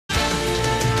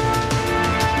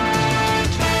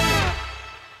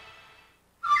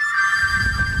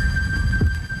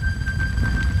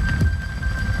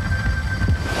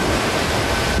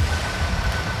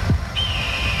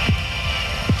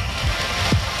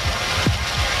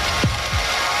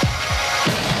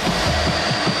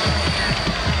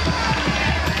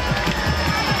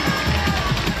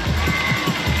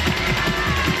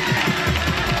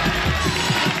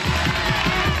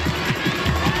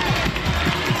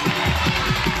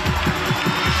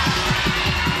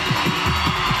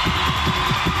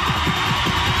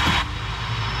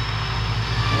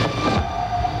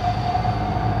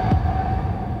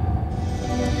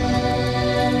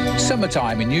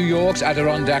summertime in New York's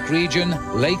Adirondack region,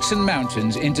 lakes and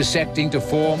mountains intersecting to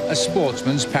form a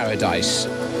sportsman's paradise.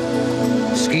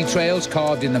 Ski trails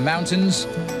carved in the mountains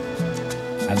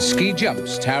and ski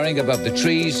jumps towering above the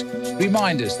trees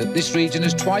remind us that this region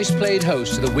has twice played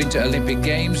host to the Winter Olympic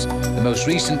Games, the most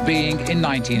recent being in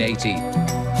 1980.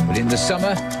 But in the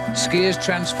summer, skiers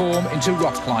transform into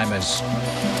rock climbers,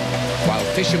 while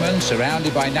fishermen,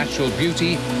 surrounded by natural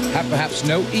beauty, have perhaps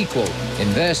no equal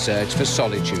in their search for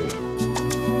solitude.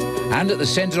 And at the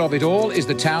centre of it all is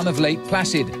the town of Lake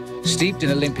Placid. Steeped in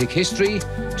Olympic history,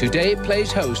 today it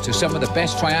plays host to some of the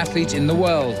best triathletes in the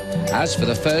world, as for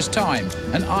the first time,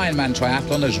 an Ironman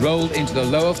triathlon has rolled into the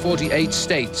lower 48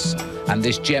 states, and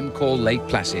this gem called Lake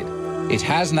Placid. It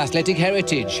has an athletic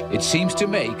heritage. It seems to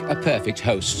make a perfect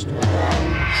host.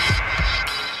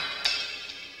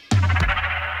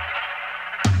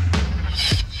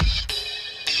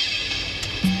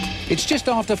 It's just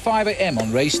after 5 a.m.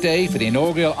 on race day for the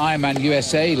inaugural Ironman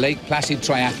USA Lake Placid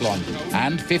Triathlon,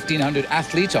 and 1,500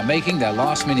 athletes are making their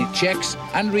last-minute checks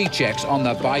and rechecks on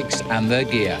their bikes and their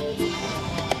gear.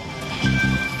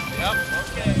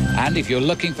 And if you're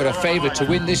looking for a favourite to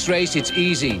win this race, it's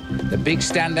easy. The big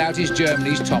standout is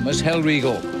Germany's Thomas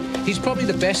Hellriegel. He's probably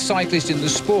the best cyclist in the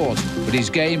sport, but his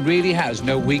game really has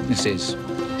no weaknesses.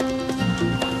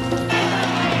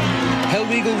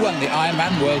 Hellriegel won the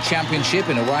Ironman World Championship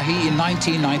in Hawaii in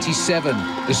 1997,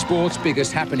 the sport's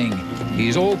biggest happening. He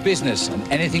is all business, and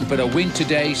anything but a win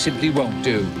today simply won't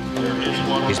do.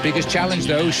 His biggest challenge,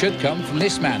 though, should come from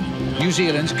this man, New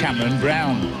Zealand's Cameron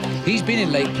Brown. He's been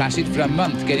in Lake Placid for a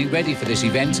month getting ready for this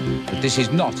event, but this is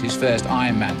not his first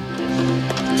Ironman.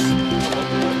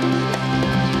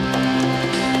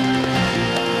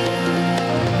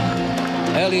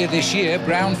 Earlier this year,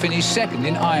 Brown finished second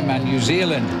in Ironman New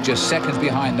Zealand, just seconds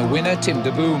behind the winner, Tim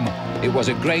de Boom. It was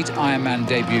a great Ironman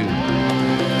debut.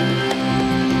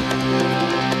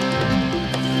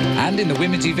 And in the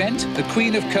women's event, the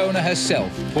Queen of Kona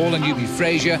herself, Paula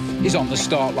Newby-Fraser, is on the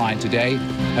start line today.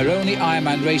 Her only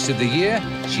Ironman race of the year,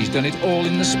 she's done it all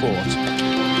in the sport.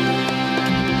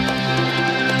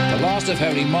 The last of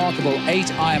her remarkable 8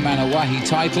 Ironman Hawaii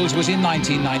titles was in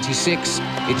 1996.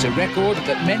 It's a record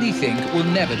that many think will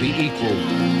never be equal.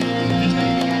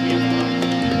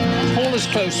 Paula's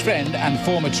close friend and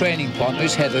former training partner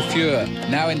is Heather Fuhr.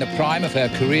 Now in the prime of her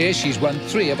career, she's won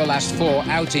 3 of her last 4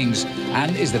 outings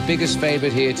and is the biggest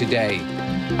favourite here today.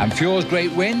 And Fuhr's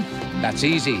great win? That's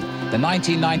easy. The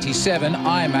 1997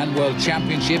 Ironman World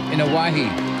Championship in Hawaii.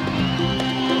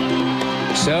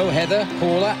 So Heather,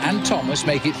 Paula and Thomas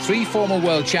make it 3 former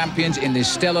world champions in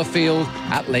this stellar field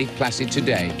at Lake Placid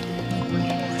today.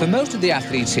 For most of the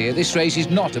athletes here, this race is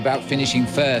not about finishing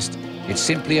first. It's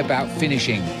simply about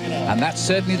finishing. And that's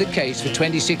certainly the case for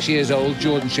 26-year-old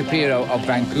Jordan Shapiro of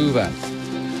Vancouver.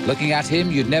 Looking at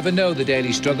him, you'd never know the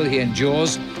daily struggle he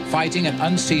endures, fighting an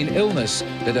unseen illness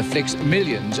that afflicts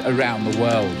millions around the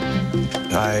world.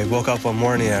 I woke up one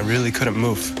morning and I really couldn't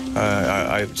move.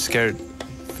 I was scared,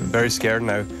 very scared,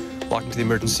 and I walked into the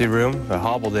emergency room. I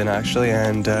hobbled in, actually,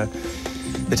 and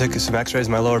they took some x-rays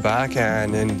in my lower back,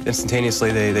 and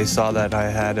instantaneously they saw that I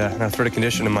had an arthritic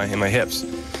condition in my hips,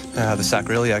 the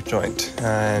sacroiliac joint,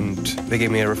 and they gave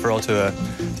me a referral to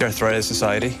the Arthritis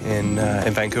Society in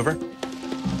Vancouver.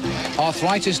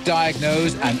 Arthritis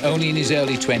diagnosed and only in his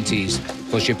early 20s.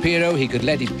 For Shapiro, he could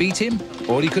let it beat him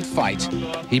or he could fight.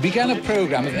 He began a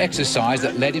program of exercise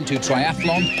that led him to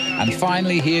triathlon and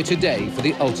finally here today for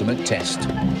the ultimate test.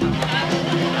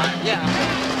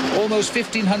 Almost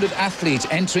 1,500 athletes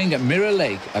entering at Mirror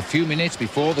Lake a few minutes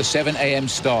before the 7 a.m.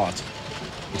 start.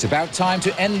 It's about time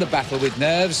to end the battle with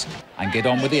nerves and get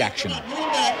on with the action.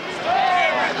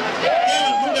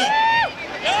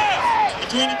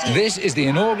 This is the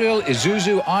inaugural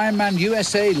Isuzu Ironman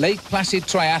USA Lake Placid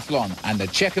Triathlon, and the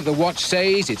check of the watch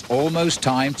says it's almost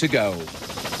time to go. And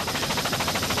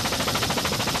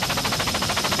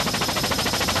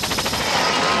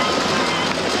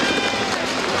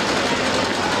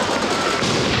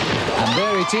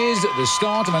there it is, the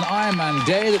start of an Ironman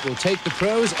day that will take the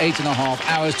pros 8.5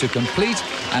 hours to complete,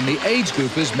 and the age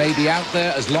groupers may be out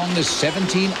there as long as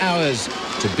 17 hours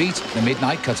to beat the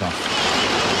midnight cutoff.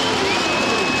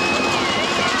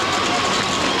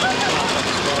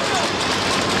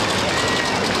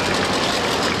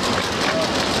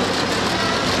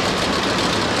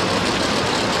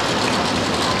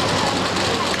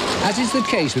 As is the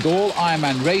case with all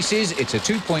Ironman races, it's a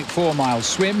 2.4-mile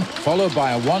swim, followed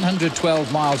by a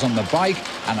 112 miles on the bike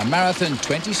and a marathon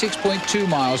 26.2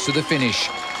 miles to the finish.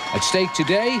 At stake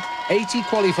today, 80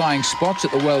 qualifying spots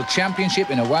at the World Championship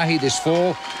in Hawaii this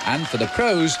fall, and for the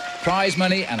pros, prize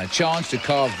money and a chance to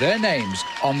carve their names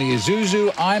on the Isuzu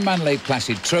Ironman Lake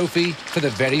Placid trophy for the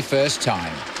very first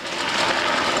time.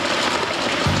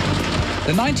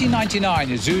 The 1999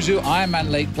 Isuzu Ironman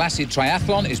Lake Placid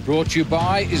Triathlon is brought to you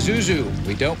by Isuzu.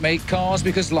 We don't make cars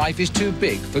because life is too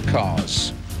big for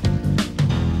cars.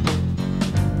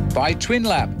 By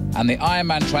TwinLab and the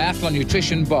Ironman Triathlon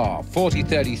Nutrition Bar,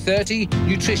 40-30-30,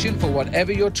 nutrition for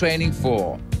whatever you're training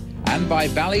for. And by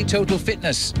Bally Total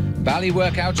Fitness. Bally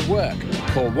workouts work.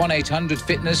 Call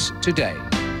 1-800-FITNESS today.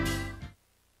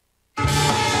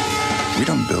 We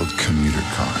don't build commuter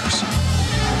cars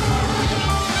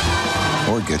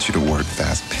or get you to work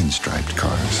fast pinstriped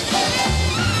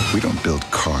cars. We don't build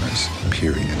cars,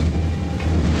 period.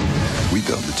 We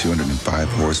build the 205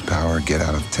 horsepower, get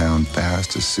out of town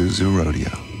fast Isuzu Rodeo.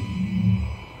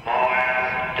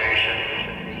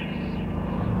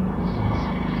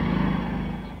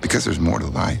 Because there's more to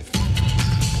life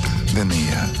than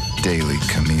the daily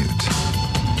commute.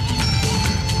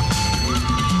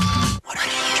 What are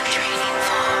you training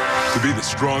for? To be the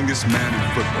strongest man in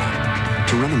football.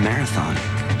 To run a marathon.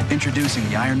 Introducing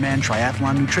the Ironman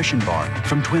Triathlon Nutrition Bar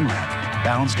from TwinLab.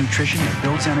 Balanced nutrition that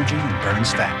builds energy and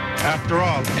burns fat. After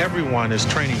all, everyone is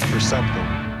training for something.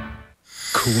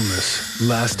 Coolness,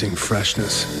 lasting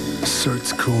freshness.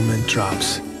 Cert's Cool Mint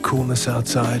Drops. Coolness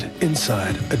outside,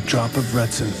 inside, a drop of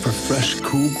Retsin for fresh,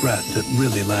 cool breath that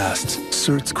really lasts.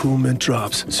 Cert's Cool Mint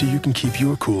Drops, so you can keep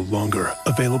your cool longer.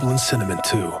 Available in cinnamon,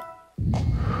 too.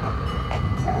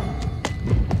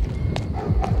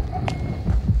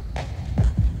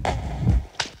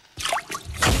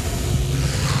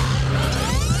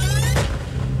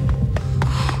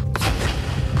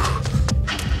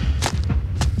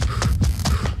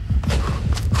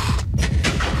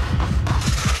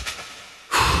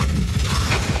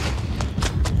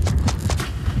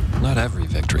 Not every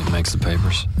victory makes the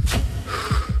papers.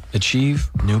 Achieve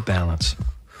New Balance.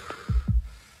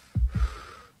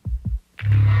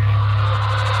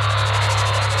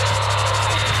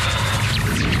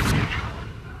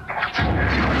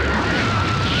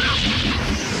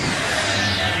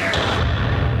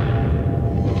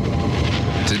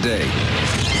 Today,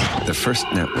 the first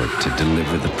network to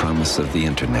deliver the promise of the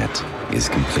internet is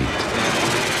complete.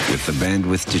 With the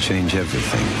bandwidth to change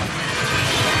everything,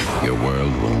 your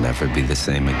world will never be the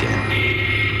same again.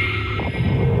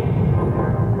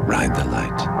 Ride the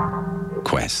light.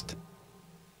 Quest.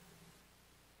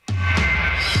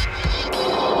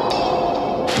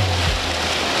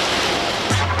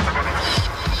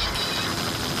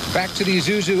 Back to the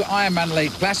Isuzu Ironman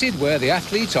Lake Placid, where the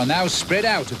athletes are now spread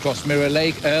out across Mirror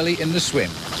Lake early in the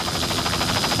swim.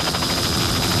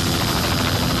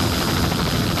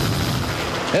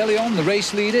 Early on, the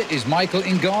race leader is Michael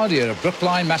Ingardia of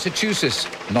Brookline, Massachusetts.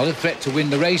 Not a threat to win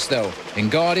the race, though.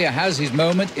 Ingardia has his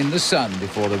moment in the sun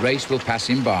before the race will pass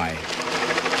him by.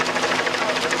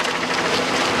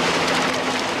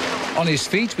 On his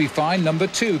feet, we find number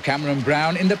 2, Cameron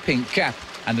Brown, in the pink cap,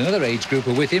 and another age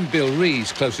grouper with him, Bill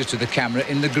Reeves, closest to the camera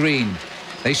in the green.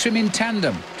 They swim in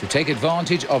tandem to take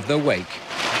advantage of the wake.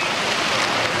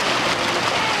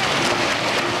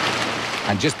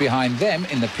 And just behind them,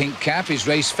 in the pink cap, is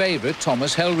race favourite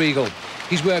Thomas Hellriegel.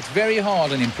 He's worked very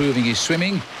hard on improving his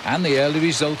swimming, and the early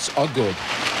results are good.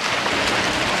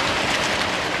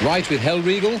 Right with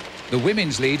Hellriegel, the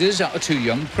women's leaders are 2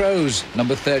 young pros,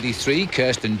 number 33,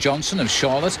 Kirsten Johnson of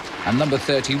Charlotte, and number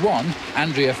 31,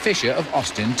 Andrea Fisher of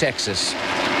Austin, Texas.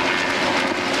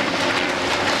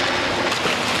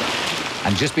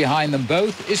 And just behind them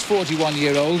both is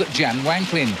 41-year-old Jan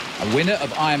Wanklin, a winner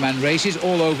of Ironman races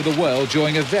all over the world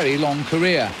during a very long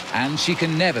career, and she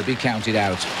can never be counted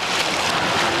out.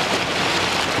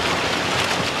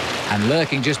 And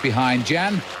lurking just behind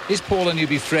Jan is Paula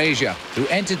Newby-Fraser, who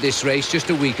entered this race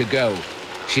just a week ago.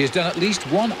 She has done at least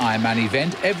one Ironman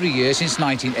event every year since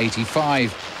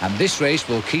 1985, and this race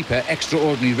will keep her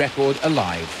extraordinary record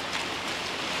alive.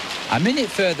 A minute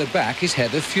further back is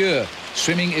Heather Fuhr.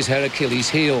 Swimming is her Achilles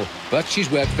heel, but she's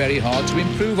worked very hard to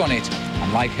improve on it.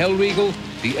 And like Hellriegel,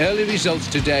 the early results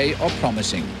today are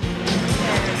promising.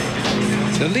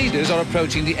 The leaders are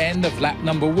approaching the end of lap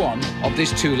number 1 of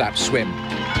this 2-lap swim.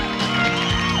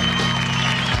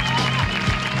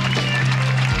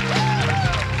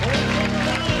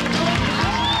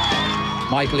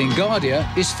 Michael Ingardia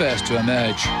is first to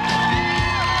emerge.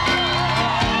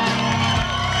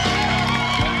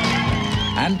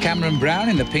 And Cameron Brown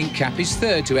in the pink cap is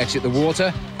third to exit the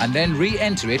water and then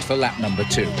re-enter it for lap number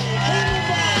 2.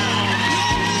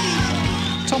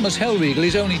 Thomas Hellriegel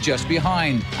is only just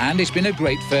behind, and it's been a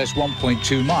great first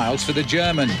 1.2 miles for the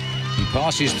German. He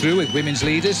passes through with women's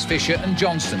leaders Fisher and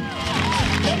Johnson.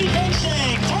 Heavy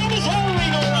finishing. Thomas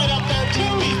Hellriegel right up there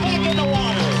too. He's back in the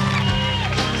water.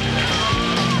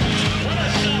 What a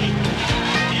sight.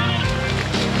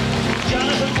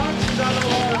 Jonathan Parks is on the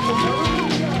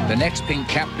water. The next pink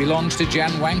cap belongs to Jan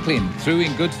Wanklin, through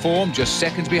in good form, just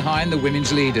seconds behind the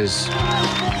women's leaders.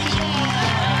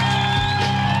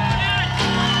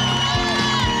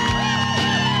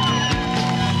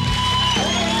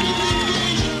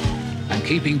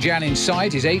 Keeping Jan in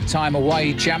sight is 8-time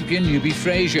Hawaii champion Newbie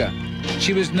Fraser.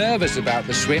 She was nervous about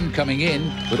the swim coming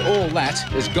in, but all that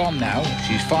has gone now.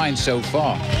 She's fine so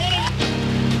far.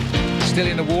 Still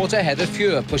in the water, Heather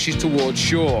Fuhr pushes towards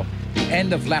shore. The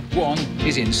end of lap 1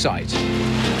 is in sight.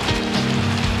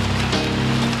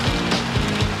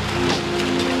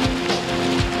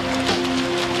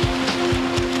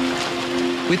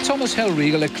 With Thomas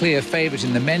Hellriegel a clear favourite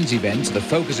in the men's event, the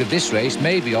focus of this race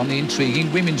may be on the intriguing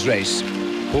women's race.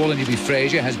 Paula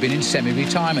Newby-Fraser has been in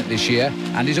semi-retirement this year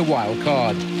and is a wild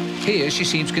card. Here she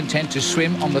seems content to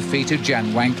swim on the feet of Jan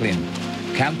Wanklin.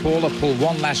 Can Paula pull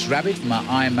one last rabbit from her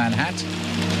Ironman hat?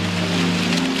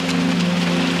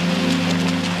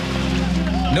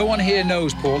 No one here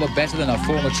knows Paula better than her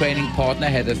former training partner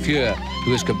Heather Fuhr,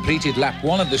 who has completed lap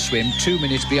 1 of the swim 2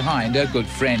 minutes behind her good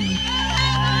friend.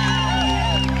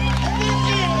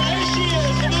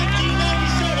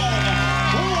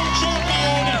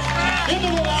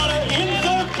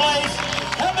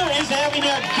 Having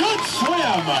a good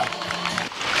swim.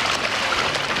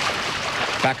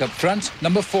 Back up front,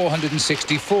 number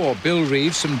 464, Bill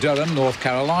Reeves from Durham, North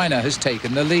Carolina, has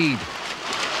taken the lead.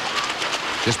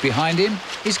 Just behind him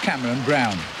is Cameron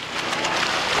Brown.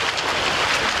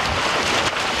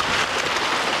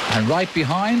 And right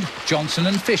behind, Johnson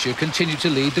and Fisher continue to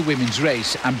lead the women's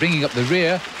race, and bringing up the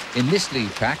rear in this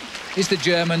lead pack is the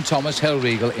German Thomas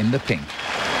Hellriegel in the pink.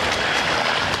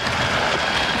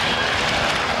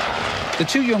 The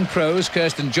two young pros,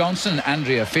 Kirsten Johnson and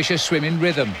Andrea Fisher, swim in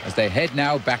rhythm as they head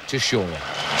now back to shore.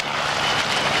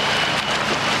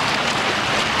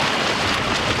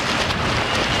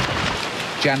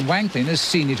 Jan Wanklin has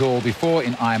seen it all before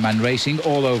in Ironman racing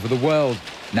all over the world.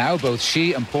 Now both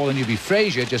she and Paula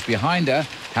Newby-Fraser, just behind her,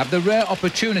 have the rare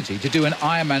opportunity to do an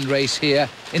Ironman race here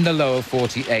in the lower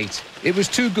 48. It was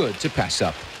too good to pass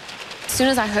up. As soon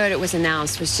as I heard it was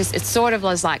announced, it sort of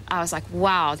was like, I was like,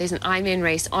 wow, there's an Ironman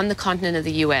race on the continent of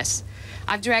the US.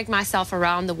 I've dragged myself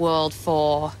around the world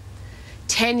for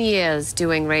 10 years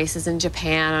doing races in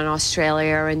Japan and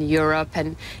Australia and Europe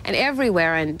and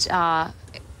everywhere, and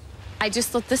I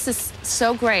just thought, this is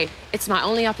so great. It's my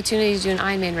only opportunity to do an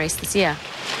Ironman race this year.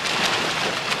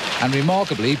 And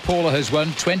remarkably, Paula has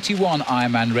won 21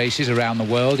 Ironman races around the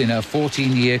world in her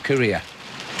 14-year career.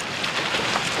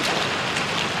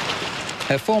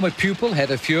 Her former pupil,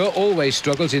 Heather Fuhr, always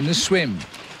struggles in the swim.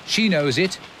 She knows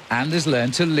it and has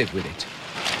learned to live with it.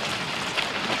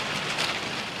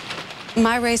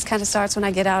 My race kind of starts when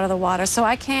I get out of the water, so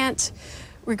I can't,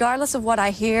 regardless of what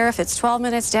I hear, if it's 12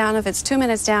 minutes down, if it's 2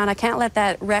 minutes down, I can't let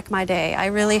that wreck my day. I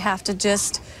really have to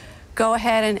just go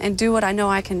ahead and do what I know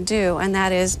I can do, and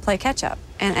that is play catch-up.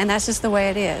 And that's just the way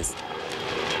it is.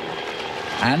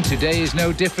 And today is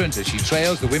no different as she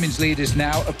trails the women's leaders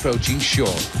now approaching shore.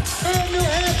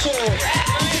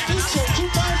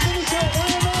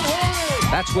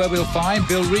 That's where we'll find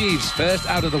Bill Reeves, first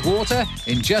out of the water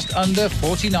in just under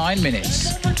 49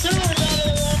 minutes.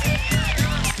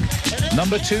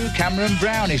 Number 2, Cameron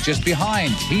Brown, is just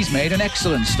behind. He's made an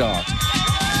excellent start.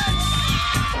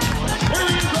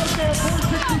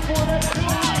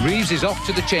 Reeves is off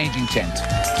to the changing tent.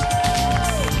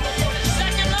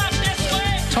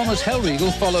 Thomas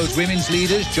Hellriegel follows women's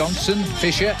leaders Johnson,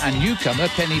 Fisher and newcomer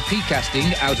Penny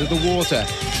Piekasting out of the water.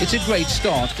 It's a great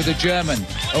start for the German,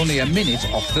 only a minute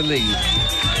off the lead.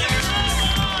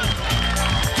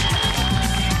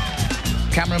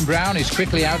 Cameron Brown is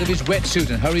quickly out of his wetsuit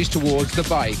and hurries towards the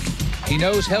bike. He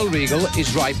knows Hellriegel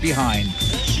is right behind.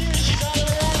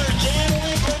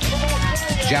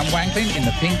 Jan Wanklin in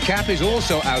the pink cap is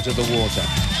also out of the water.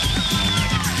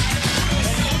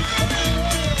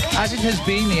 As it has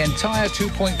been the entire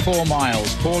 2.4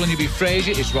 miles, Paula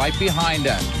Newby-Fraser is right behind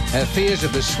her. Her fears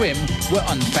of the swim were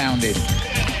unfounded.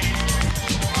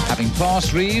 Having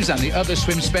passed Reeves and the other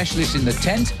swim specialists in the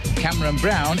tent, Cameron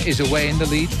Brown is away in the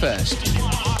lead first.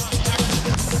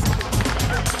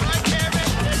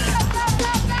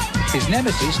 His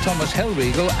nemesis, Thomas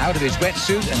Hellriegel, out of his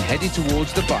wetsuit and headed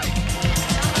towards the bike.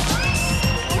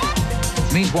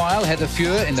 Meanwhile, Heather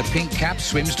Fuhr in the pink cap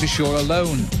swims to shore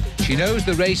alone. She knows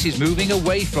the race is moving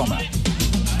away from her.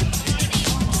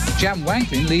 Jan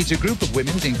Wanklin leads a group of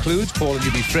women that includes Paula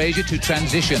Newby-Fraser to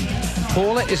transition.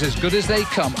 Paula is as good as they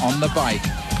come on the bike,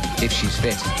 if she's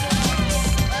fit.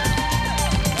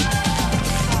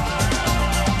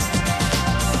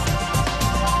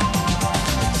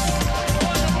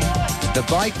 The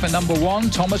bike for number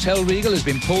 1, Thomas Hellriegel, has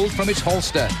been pulled from its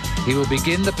holster. He will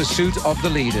begin the pursuit of the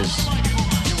leaders.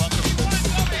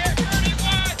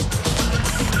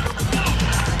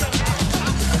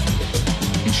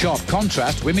 In sharp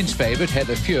contrast, women's favourite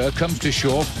Heather Fuhr comes to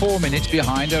shore 4 minutes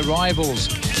behind her rivals.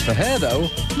 For her, though,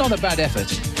 not a bad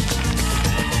effort.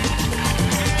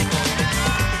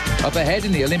 Up ahead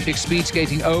in the Olympic speed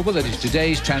skating oval that is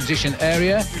today's transition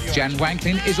area, Jan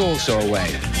Wanklin is also away.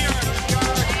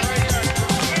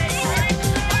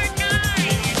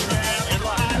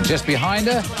 And just behind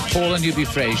her, Paula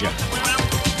Newby-Fraser.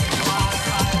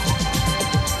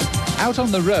 Out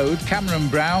on the road, Cameron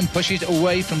Brown pushes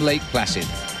away from Lake Placid.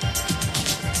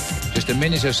 Just a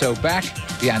minute or so back,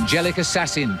 the angelic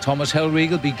assassin, Thomas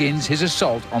Hellriegel, begins his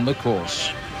assault on the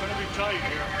course.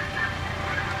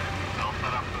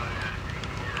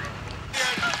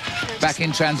 Back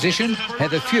in transition,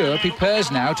 Heather Fuhr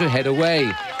prepares now to head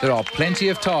away. There are plenty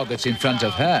of targets in front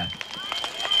of her.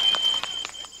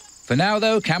 For now,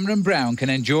 though, Cameron Brown can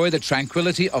enjoy the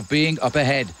tranquility of being up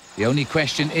ahead. The only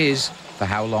question is, for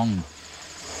how long?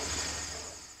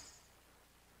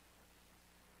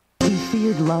 He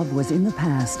feared love was in the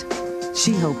past.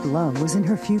 She hoped love was in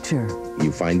her future.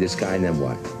 You find this guy and then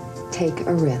what? Take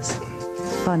a risk.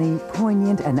 Funny,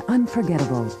 poignant, and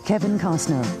unforgettable. Kevin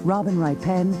Costner, Robin Wright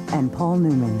Penn, and Paul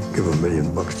Newman. Give $1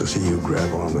 million to see you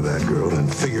grab onto that girl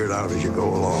and figure it out as you go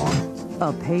along.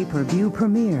 A pay-per-view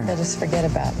premiere. They'll just forget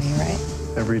about me, right?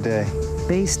 Every day.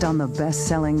 Based on the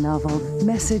best-selling novel,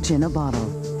 Message in a Bottle.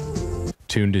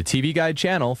 Tune to TV Guide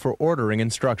channel for ordering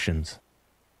instructions.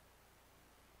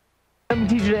 Let me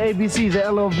teach you the ABCs, the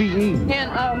L-O-V-E.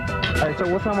 N-O. All right,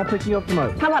 so what time I'll pick you up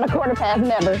tonight? How about a quarter past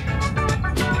never?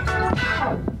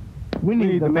 We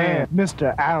need the man,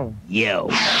 Mr. Allen. Yo.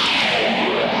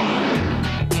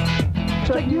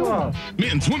 Check you out.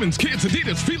 Men's, women's, kids,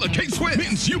 Adidas, Fila, K-Sweat.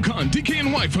 Men's, Yukon,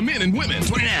 DKNY for men and women.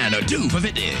 29 or 2 for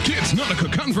 50. Kids,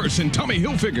 Nautica, Converse, and Tommy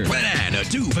Hilfiger. 29 or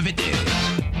 2 for 50.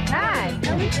 Hi.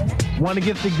 Want to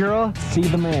get the girl? See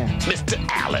the man. Mr.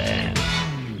 Allen.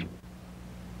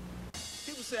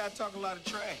 People say I talk a lot of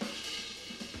trash.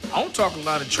 I don't talk a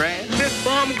lot of trash. This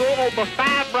bomb go over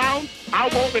 5 rounds, I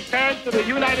won't return to the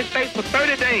United States for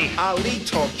 30 days. Ali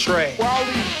talk trash. Well, all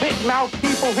these big mouth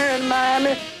people here in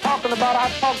Miami talking about I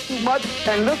talk too much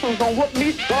and this one's gonna whoop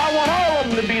me, so I want all of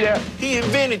them to be there. He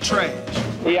invented trash.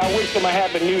 Yeah, I wish him a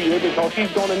happy new year because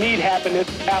he's gonna need happiness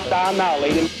after I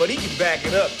annihilate him. But he can back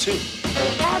it up, too.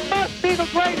 I must be the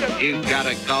greatest. You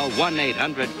gotta call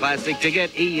 1-800-CLASSIC to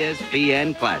get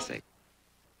ESPN Classic.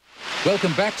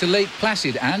 Welcome back to Lake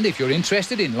Placid, and if you're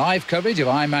interested in live coverage of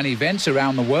Ironman events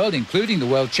around the world, including the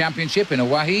World Championship in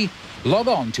Hawaii, log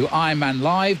on to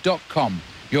ironmanlive.com,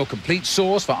 your complete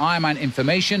source for Ironman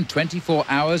information 24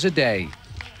 hours a day.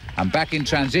 And back in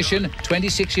transition,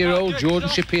 26-year-old Jordan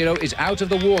Shapiro is out of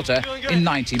the water in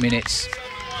 90 minutes.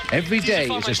 Every day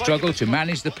is a struggle to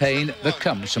manage the pain that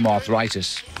comes from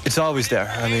arthritis. It's always there.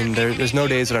 I mean, there's no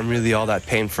days that I'm really all that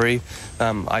pain-free.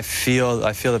 I feel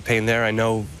the pain there. I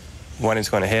know when it's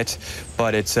going to hit,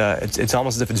 but it's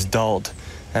almost as if it's dulled.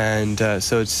 And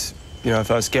so it's, you know, if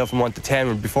I was scale from 1 to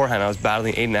 10, beforehand I was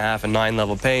battling 8.5 and 9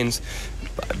 level pains,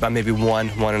 by maybe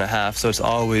 1.5. So it's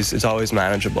always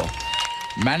manageable.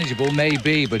 Manageable may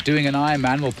be, but doing an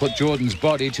Ironman will put Jordan's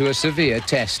body to a severe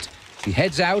test. He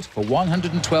heads out for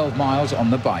 112 miles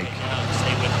on the bike.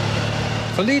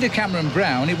 For leader Cameron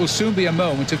Brown, it will soon be a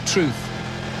moment of truth.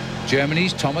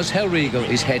 Germany's Thomas Hellriegel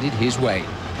is headed his way.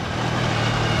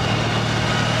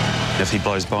 If he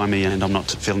blows by me and I'm not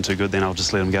feeling too good, then I'll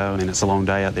just let him go. I mean, it's a long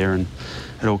day out there, and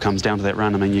it all comes down to that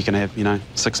run. I mean, you can have,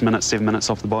 6 minutes, 7 minutes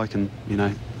off the bike, and,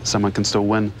 someone can still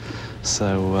win.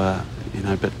 So,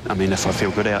 but, I mean, if I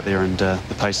feel good out there and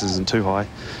the pace isn't too high,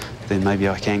 then maybe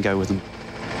I can go with him.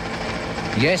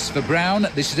 Yes, for Brown,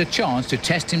 this is a chance to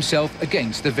test himself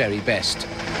against the very best.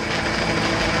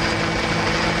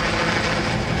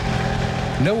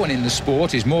 No one in the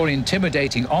sport is more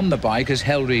intimidating on the bike as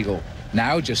Hellriegel.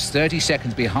 Now, just 30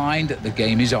 seconds behind, the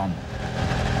game is on.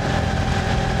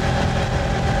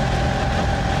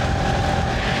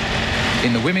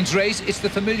 In the women's race, it's the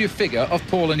familiar figure of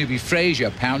Paula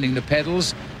Newby-Fraser pounding the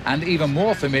pedals, and even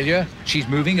more familiar, she's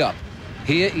moving up.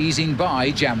 Here, easing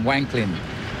by Jan Wanklin.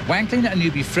 Wanklin and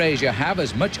Newby-Fraser have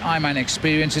as much Ironman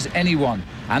experience as anyone,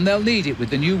 and they'll need it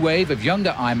with the new wave of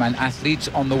younger Ironman athletes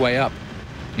on the way up.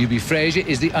 Newby-Fraser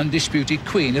is the undisputed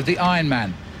queen of the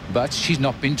Ironman. but she's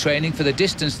not been training for the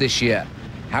distance this year.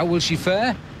 How will she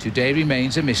fare? Today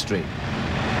remains a mystery.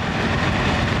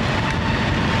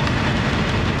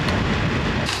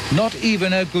 Not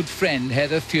even her good friend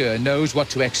Heather Fuhr knows what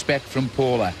to expect from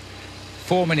Paula.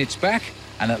 4 minutes back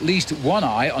and at least one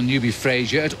eye on newbie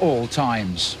Fraser at all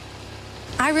times.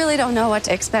 I really don't know what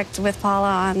to expect with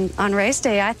Paula on race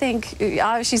day. I think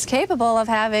she's capable of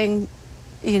having,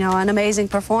 you know, an amazing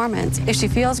performance. If she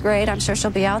feels great, I'm sure she'll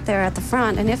be out there at the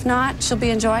front, and if not, she'll be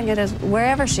enjoying it as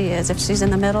wherever she is, if she's in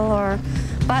the middle or...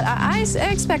 But I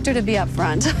expect her to be up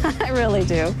front. I really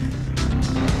do.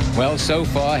 Well, so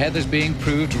far, Heather's being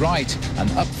proved right. And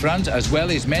up front, as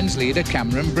well, is men's leader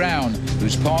Cameron Brown,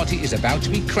 whose party is about to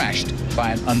be crashed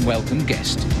by an unwelcome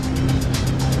guest.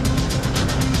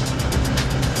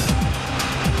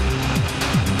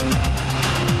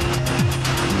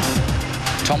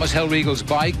 Thomas Hellriegel's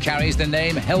bike carries the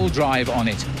name Hell Drive on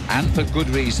it, and for good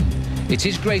reason. It's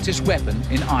his greatest weapon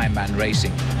in Ironman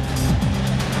racing.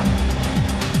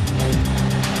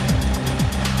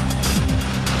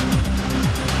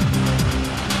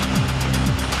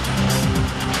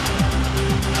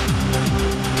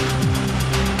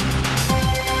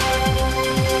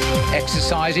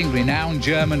 Exercising renowned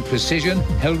German precision,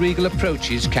 Hellriegel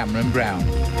approaches Cameron Brown.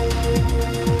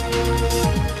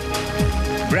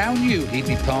 Brown knew he'd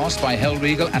be passed by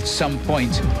Hellriegel at some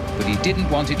point, but he didn't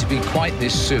want it to be quite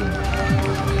this soon.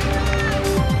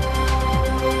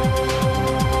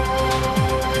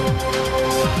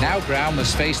 Now Brown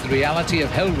must face the reality of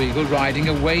Hellriegel riding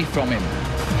away from him.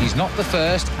 He's not the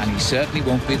first, and he certainly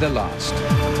won't be the last.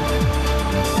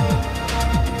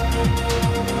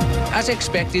 As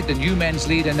expected, the new men's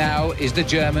leader now is the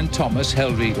German Thomas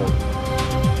Hellriegel.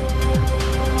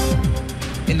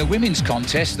 In the women's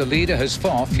contest, the leader has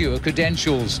far fewer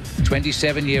credentials.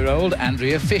 27-year-old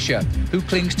Andrea Fischer, who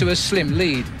clings to a slim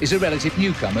lead, is a relative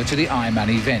newcomer to the Ironman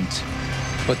event.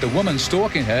 But the woman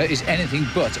stalking her is anything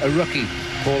but a rookie.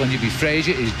 Paula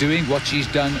Newby-Fraser is doing what she's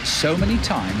done so many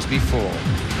times before.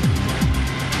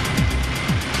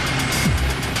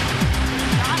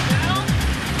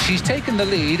 She's taken the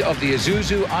lead of the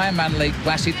Isuzu Ironman Lake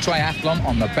Placid Triathlon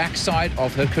on the backside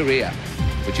of her career.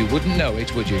 But you wouldn't know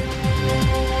it, would you?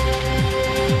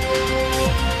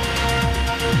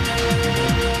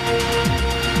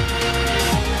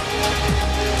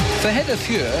 For Heather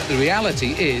Fuhr, the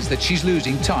reality is that she's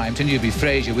losing time to newbie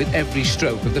Fraser with every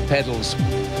stroke of the pedals.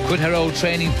 Could her old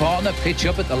training partner pitch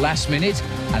up at the last minute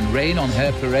and rain on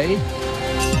her parade?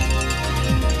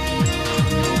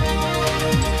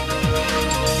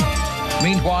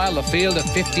 Meanwhile, a field of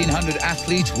 1,500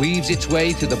 athletes weaves its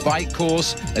way through the bike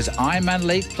course as Ironman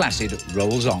Lake Placid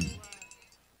rolls on.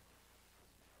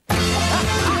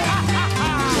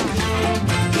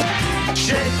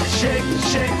 Shake, shake,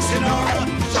 shake, Sonora,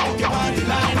 shake your body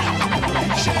line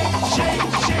up. Shake, shake,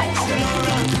 shake,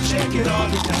 Sonora, shake it all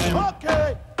the time.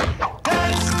 Okay,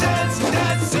 dance, dance,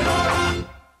 dance, Sonora.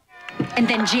 And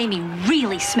then Jamie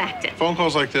really smacked it. Phone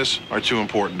calls like this are too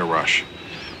important to rush.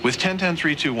 With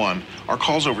 10-10-3-2-1, our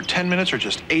calls over 10 minutes are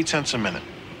just 8 cents a minute.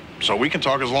 So we can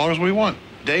talk as long as we want,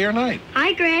 day or night.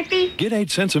 Hi, Grampy. Get 8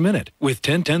 cents a minute with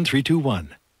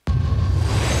 10-10-3-2-1.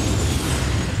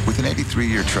 With an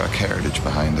 83-year truck heritage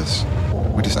behind us,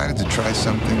 we decided to try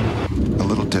something a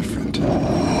little different.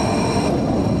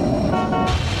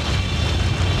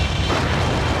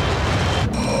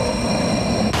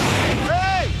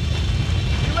 Hey!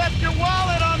 You left your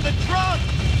wallet on the trunk!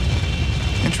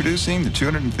 Introducing the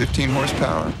 215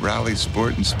 horsepower rally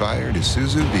sport-inspired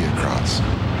Isuzu V-Cross.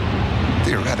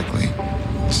 Theoretically,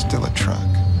 still a truck.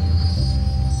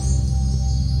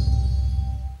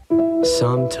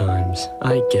 Sometimes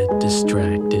I get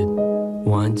distracted.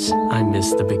 Once I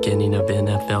missed the beginning of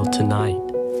NFL Tonight.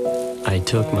 I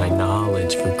took my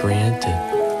knowledge for granted,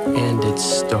 and it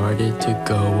started to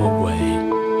go away.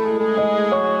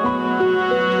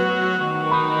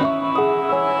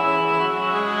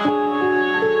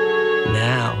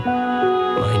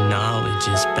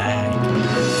 Is back.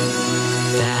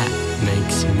 That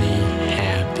makes me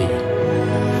happy.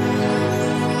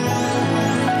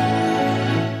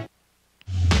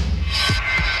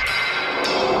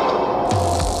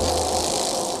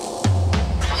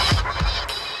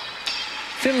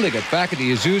 Phil Liggett back at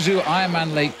the Isuzu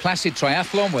Ironman Lake Placid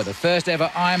Triathlon, where the first ever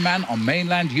Ironman on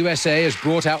mainland USA has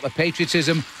brought out the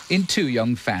patriotism in 2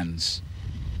 young fans.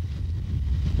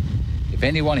 If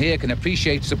anyone here can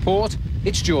appreciate support,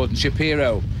 it's Jordan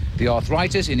Shapiro. The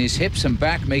arthritis in his hips and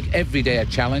back make every day a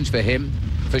challenge for him.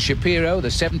 For Shapiro, the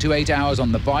 7 to 8 hours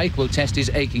on the bike will test his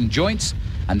aching joints,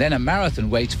 and then a marathon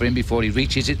waits for him before he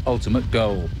reaches his ultimate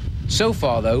goal. So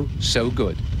far, though, so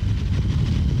good.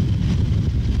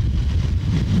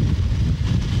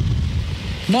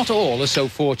 Not all are so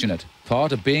fortunate.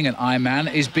 Part of being an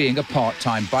Ironman is being a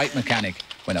part-time bike mechanic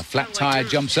when a flat tyre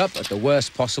jumps up at the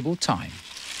worst possible time.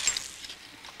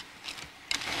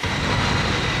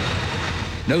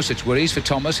 No such worries for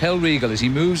Thomas Hellriegel as he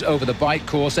moves over the bike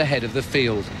course ahead of the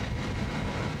field.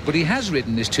 But he has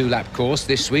ridden this 2-lap course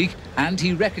this week and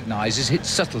he recognises its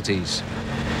subtleties.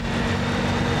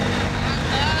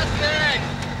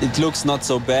 It looks not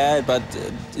so bad, but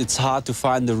it's hard to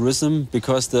find the rhythm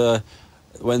because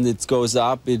when it goes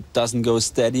up, it doesn't go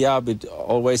steady up. It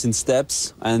always in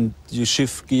steps, and you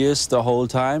shift gears the whole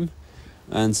time.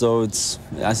 And so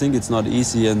I think it's not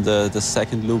easy, and the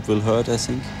second loop will hurt, I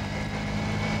think.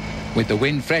 With the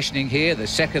wind freshening here, the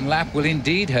second lap will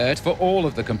indeed hurt for all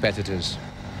of the competitors.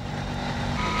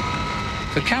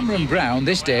 For Cameron Brown,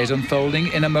 this day is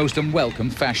unfolding in a most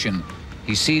unwelcome fashion.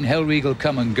 He's seen Hellriegel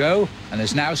come and go and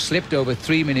has now slipped over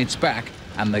 3 minutes back,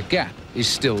 and the gap is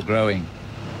still growing.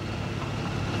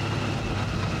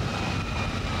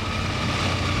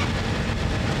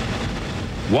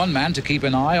 One man to keep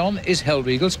an eye on is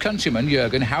Hellriegel's countryman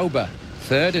Jürgen Hauber.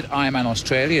 Third at Ironman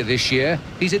Australia this year,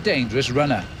 he's a dangerous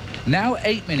runner. Now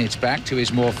 8 minutes back to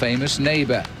his more famous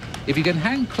neighbour. If he can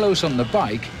hang close on the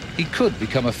bike, he could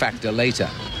become a factor later.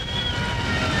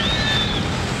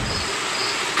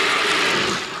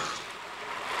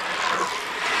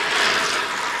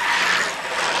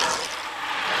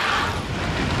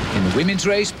 In the women's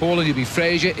race, Paula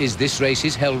Newby-Fraser is this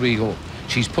race's Hellriegel.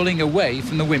 She's pulling away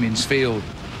from the women's field.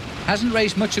 Hasn't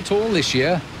raced much at all this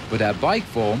year, but her bike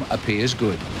form appears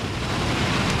good.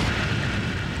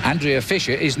 Andrea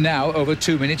Fisher is now over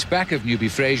 2 minutes back of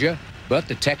Newby-Fraser, but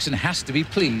the Texan has to be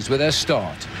pleased with her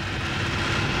start.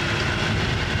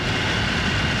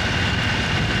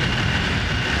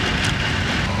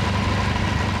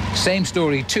 Same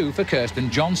story too for Kirsten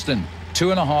Johnston.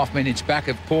 2.5 minutes back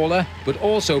of Paula, but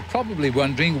also probably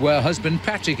wondering where husband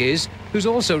Patrick is, who's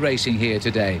also racing here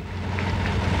today.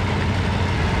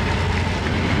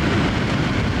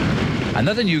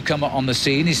 Another newcomer on the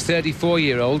scene is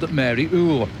 34-year-old Mary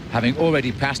Uhl. Having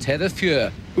already passed Heather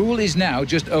Fuhr, Uhl is now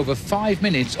just over 5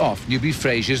 minutes off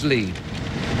Newby-Fraser's lead.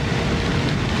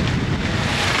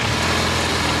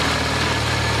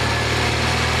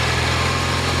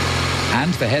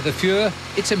 And for Heather Fuhr,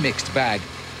 it's a mixed bag.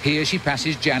 Here she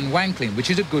passes Jan Wanklin, which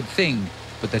is a good thing.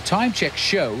 But the time checks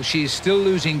show she is still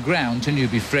losing ground to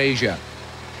Newby-Fraser.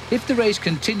 If the race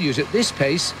continues at this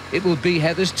pace, it will be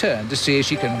Heather's turn to see if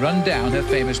she can run down her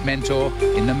famous mentor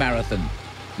in the marathon.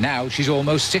 Now she's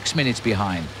almost 6 minutes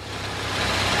behind.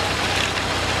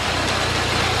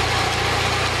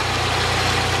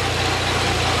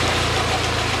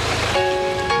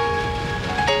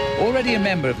 Already a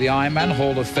member of the Ironman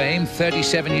Hall of Fame,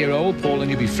 37-year-old Paula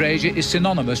Newby-Fraser is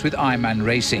synonymous with Ironman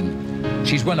racing.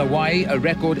 She's won Hawaii a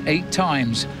record 8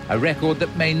 times, a record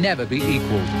that may never be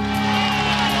equaled.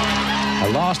 Her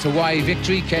last Hawaii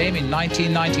victory came in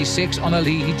 1996 on a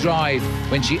Leahy Drive,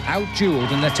 when she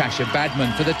out-dueled Natasha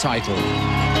Badman for the title.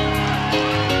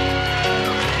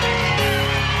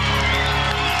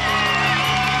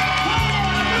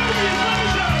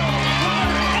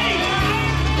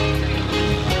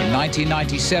 In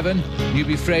 1997,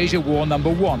 Newby-Fraser wore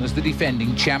 #1 as the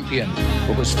defending champion,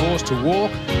 but was forced to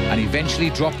walk and eventually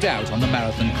dropped out on the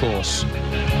marathon course.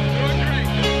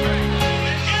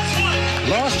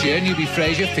 Last year,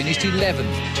 Newby-Fraser finished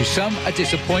 11th, to some a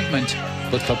disappointment.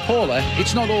 But for Paula,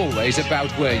 it's not always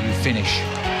about where you finish.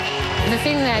 The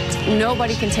thing that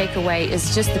nobody can take away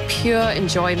is just the pure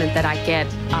enjoyment that I get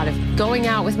out of going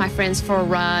out with my friends for a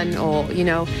run, or, you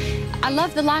know, I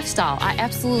love the lifestyle. I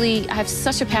have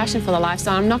such a passion for the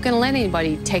lifestyle. I'm not going to let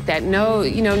anybody take that. No,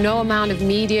 no amount of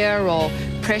media or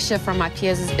pressure from my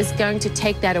peers is going to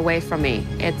take that away from me.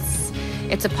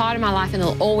 It's a part of my life, and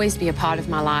it'll always be a part of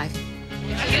my life.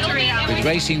 With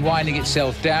racing winding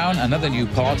itself down, another new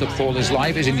part of Paula's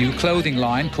life is a new clothing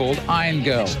line called Iron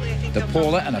Girl that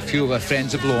Paula and a few of her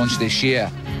friends have launched this year.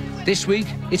 This week,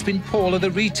 it's been Paula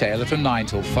the retailer from 9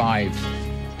 till 5.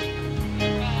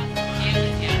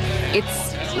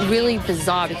 It's really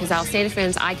bizarre because I'll say to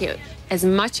friends, I get as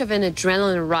much of an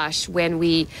adrenaline rush when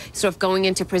we sort of going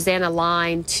in to present a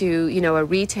line to, a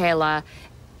retailer.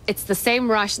 It's the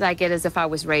same rush that I get as if I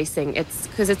was racing. It's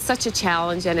because it's such a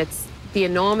challenge, and the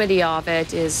enormity of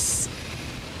it is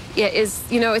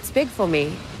it's big for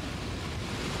me.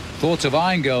 Thoughts of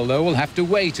Iron Girl, though, will have to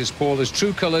wait as Paula's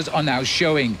true colours are now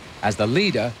showing as the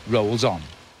leader rolls on.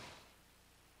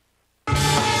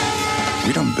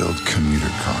 We don't build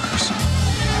commuter cars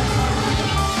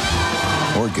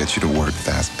or get you to work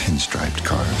fast pinstriped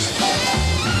cars.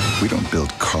 We don't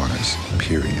build cars,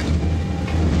 period.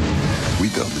 We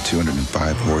built the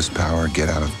 205 horsepower, get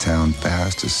out of town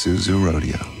fast Isuzu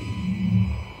Rodeo.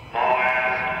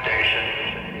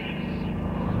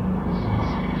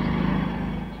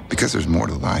 Because there's more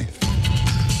to life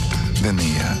than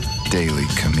the daily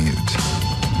commute.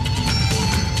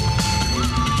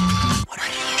 What are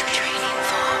you training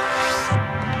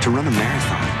for? To run a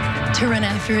marathon. To run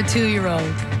after a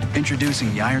 2-year-old.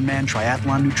 Introducing the Ironman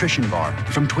Triathlon Nutrition Bar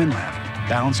from Twin Lab.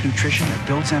 Balanced nutrition that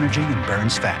builds energy and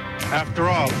burns fat. After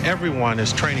all, everyone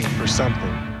is training for something.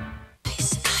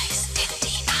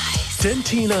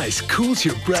 Dentine Ice cools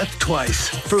your breath twice.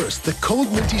 First, the cold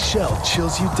minty shell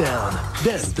chills you down.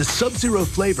 Then, the Sub-Zero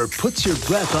flavor puts your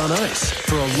breath on ice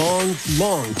for a long,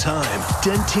 long time.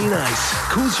 Dentine Ice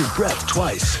cools your breath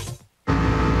twice.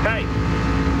 Hey!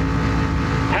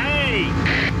 Hey!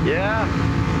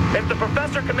 Yeah? If the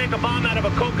professor can make a bomb out of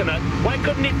a coconut, why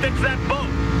couldn't he fix that boat?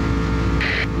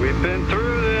 We've been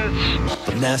through this.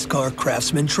 The NASCAR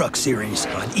Craftsman Truck Series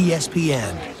on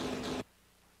ESPN.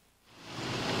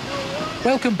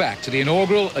 Welcome back to the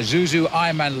inaugural Isuzu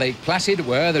Ironman Lake Placid,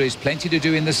 where there is plenty to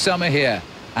do in the summer here,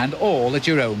 and all at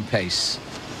your own pace.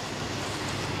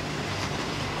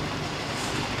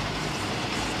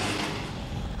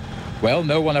 Well,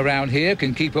 no one around here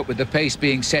can keep up with the pace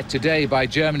being set today by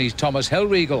Germany's Thomas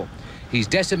Hellriegel. He's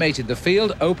decimated the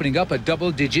field, opening up a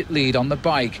double-digit lead on the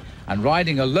bike and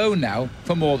riding alone now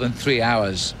for more than 3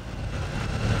 hours.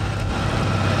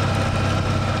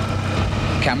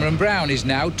 Cameron Brown is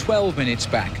now 12 minutes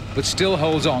back, but still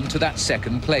holds on to that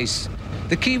second place.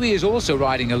 The Kiwi is also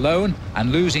riding alone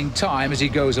and losing time as he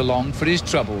goes along for his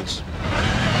troubles.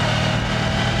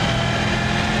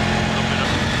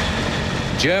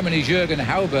 Germany's Jürgen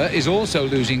Hauber is also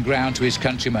losing ground to his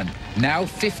countryman, now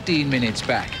 15 minutes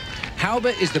back.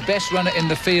 Hauber is the best runner in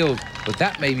the field, but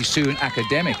that may be soon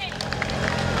academic.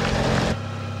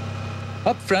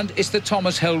 Up front, it's the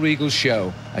Thomas Hellriegel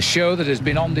Show, a show that has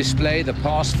been on display the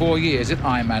past 4 years at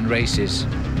Ironman races.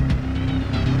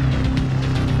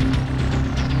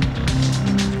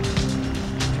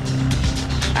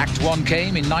 Act 1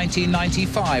 came in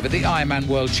 1995 at the Ironman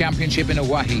World Championship in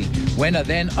Hawaii, when a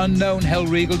then unknown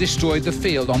Hellriegel destroyed the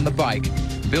field on the bike,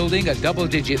 building a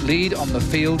double-digit lead on the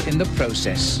field in the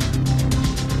process.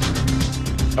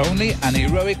 Only an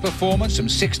heroic performance from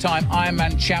 6-time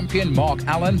Ironman champion Mark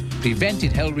Allen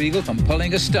prevented Hellriegel from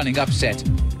pulling a stunning upset.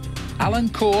 Allen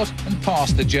caught and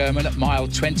passed the German at mile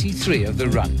 23 of the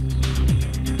run.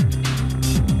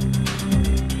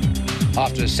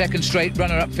 After a second straight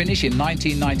runner-up finish in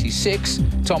 1996,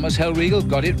 Thomas Hellriegel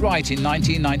got it right in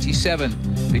 1997,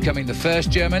 becoming the first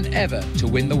German ever to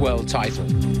win the world title.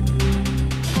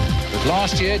 But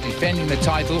last year, defending the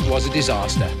title was a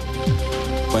disaster.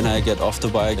 When I get off the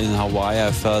bike in Hawaii, I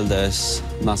felt there's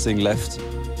nothing left.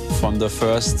 From the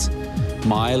first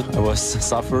mile, I was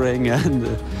suffering, and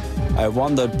I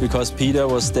wondered, because Peter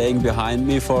was staying behind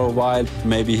me for a while,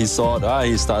 maybe he thought,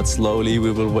 he starts slowly,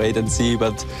 we will wait and see,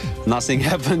 but nothing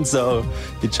happened, so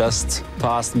he just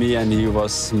passed me, and he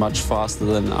was much faster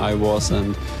than I was,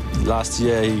 and last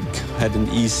year he had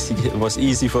it was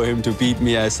easy for him to beat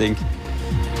me, I think.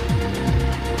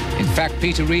 In fact,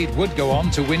 Peter Reid would go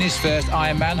on to win his first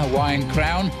Ironman Hawaiian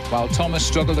crown, while Thomas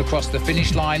struggled across the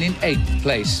finish line in 8th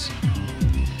place.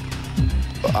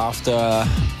 After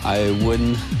I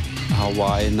won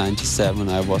Hawaii in 97,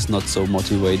 I was not so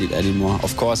motivated anymore.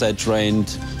 Of course, I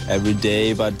trained every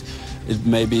day, but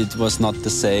maybe it was not the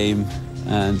same.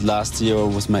 And last year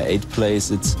was my 8th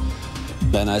place.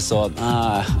 Then I thought,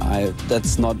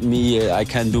 that's not me. I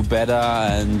can do better,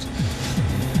 and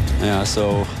yeah,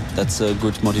 so that's a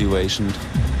good motivation.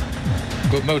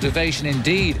 Good motivation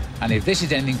indeed, and if this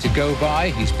is anything to go by,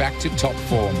 he's back to top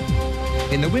form.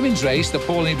 In the women's race, the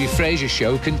Paul Newby-Fraser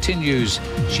show continues.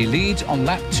 She leads on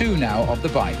lap 2 now of the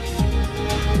bike.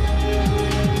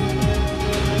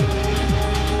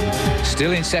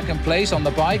 Still in second place on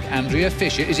the bike, Andrea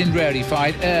Fischer is in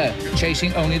rarefied air,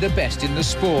 chasing only the best in the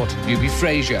sport,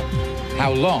 Newby-Fraser.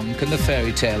 How long can the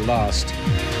fairy tale last?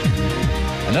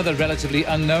 Another relatively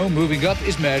unknown moving up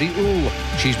is Mary Uhl.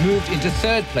 She's moved into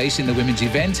 3rd place in the women's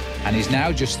event and is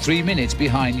now just 3 minutes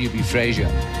behind Newby-Fraser.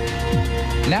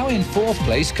 Now in 4th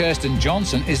place, Kirsten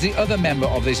Johnson is the other member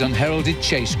of this unheralded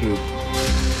chase group.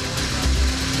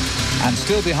 And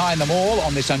still behind them all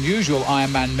on this unusual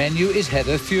Ironman menu is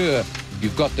Heather Fuhr.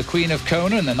 You've got the Queen of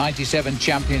Kona and the 97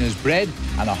 champion as bred,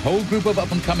 and a whole group of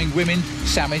up-and-coming women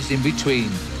sandwiched in between.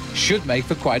 Should make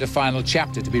for quite a final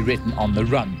chapter to be written on the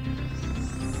run.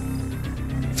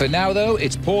 For now, though,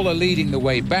 it's Paula leading the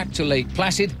way back to Lake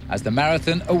Placid as the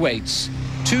marathon awaits.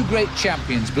 2 great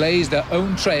champions blaze their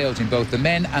own trails in both the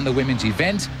men and the women's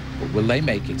event, but will they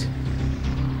make it?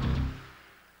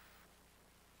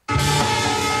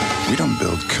 We don't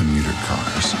build commuter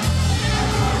cars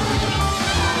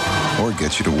or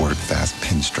get you to work fast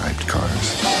pinstriped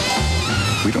cars.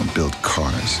 We don't build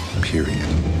cars, period.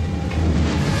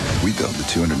 We build the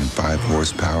 205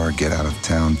 horsepower, get out of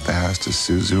town fast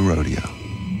Isuzu Rodeo.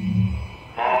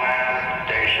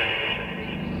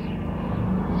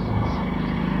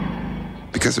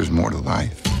 Because there's more to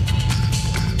life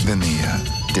than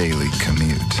the daily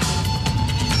commute.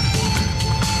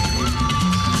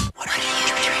 What are you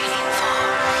training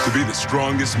for? To be the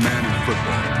strongest man in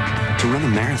football. To run a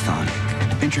marathon.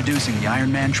 Introducing the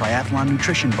Ironman Triathlon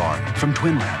Nutrition Bar from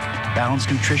Twin Lab. Balanced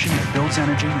nutrition that builds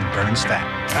energy and burns fat.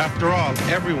 After all,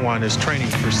 everyone is training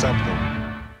for something.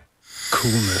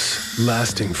 Coolness,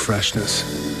 lasting freshness.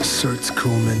 Cert's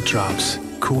Cool Mint Drops.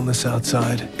 Coolness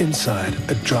outside, inside,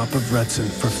 a drop of Retsin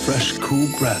for fresh, cool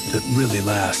breath that really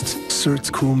lasts. Cert's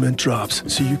Cool Mint Drops,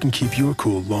 so you can keep your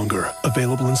cool longer.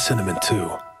 Available in cinnamon,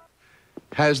 too.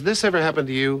 Has this ever happened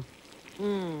to you?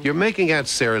 You're making Aunt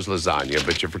Sarah's lasagna,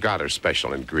 but you forgot her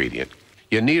special ingredient.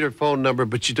 You need her phone number,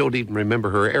 but you don't even remember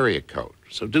her area code.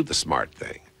 So do the smart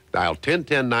thing. Dial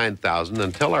 1010-9000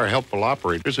 and tell our helpful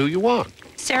operators who you want.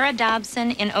 Sarah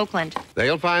Dobson in Oakland.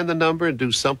 They'll find the number and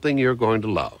do something you're going to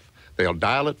love. They'll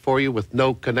dial it for you with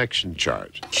no connection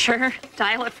charge. Sure,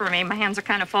 dial it for me. My hands are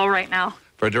kind of full right now.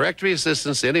 For directory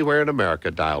assistance anywhere in America,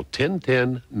 dial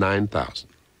 1010-9000.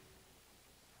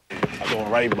 I'm going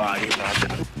right by you,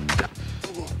 man.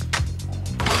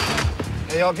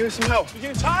 Hey, y'all, give me some help. You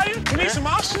getting tired? You need some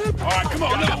oxygen? All right, come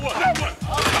on. Now what? Come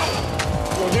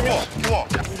on, give me come on.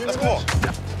 Let's go.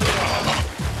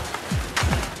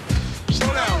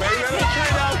 Slow down, baby. Let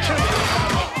us train down,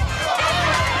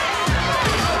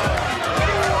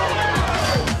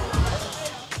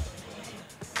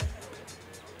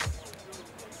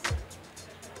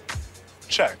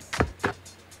 check.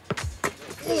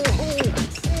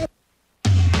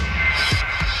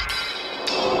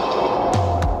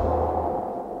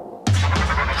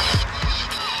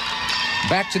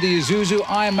 Back to the Isuzu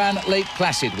Ironman Lake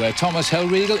Placid, where Thomas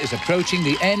Hellriegel is approaching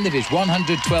the end of his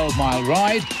 112-mile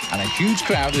ride, and a huge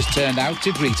crowd has turned out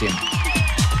to greet him.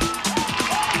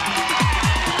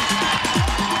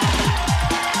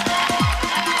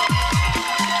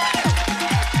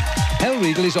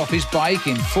 Hellriegel is off his bike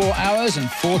in 4 hours and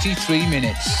 43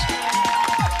 minutes.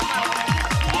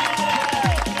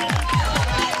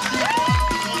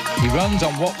 He runs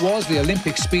on what was the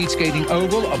Olympic speed skating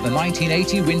oval of the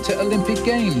 1980 Winter Olympic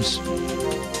Games.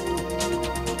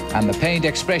 And the pained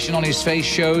expression on his face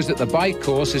shows that the bike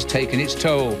course has taken its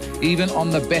toll, even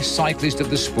on the best cyclist of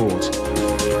the sport.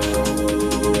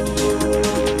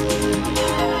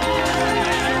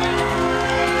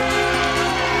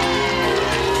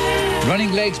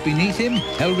 Running legs beneath him,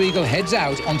 Hellriegel heads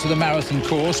out onto the marathon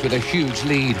course with a huge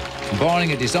lead.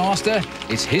 Barring a disaster,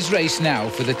 it's his race now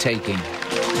for the taking.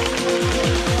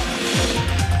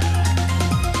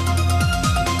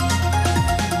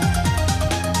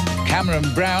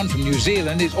 Cameron Brown from New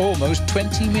Zealand is almost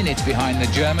 20 minutes behind the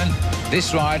German.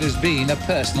 This ride has been a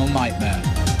personal nightmare.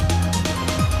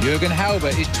 Jürgen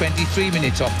Hauber is 23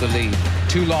 minutes off the lead.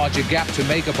 Too large a gap to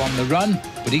make up on the run,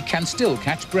 but he can still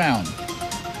catch Brown.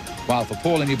 While for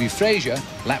Paul and Fraser,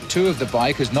 lap 2 of the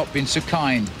bike has not been so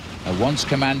kind. A once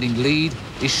commanding lead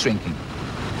is shrinking.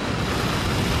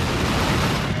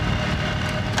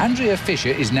 Andrea Fischer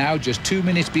is now just 2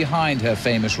 minutes behind her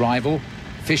famous rival.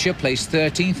 Fischer placed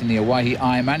 13th in the Hawaii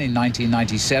Ironman in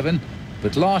 1997,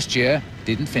 but last year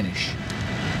didn't finish.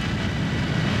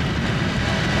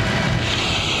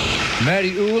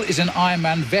 Mary Uhl is an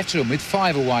Ironman veteran with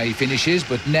 5 Hawaii finishes,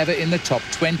 but never in the top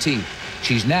 20.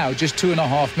 She's now just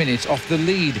 2.5 minutes off the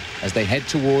lead as they head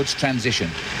towards transition.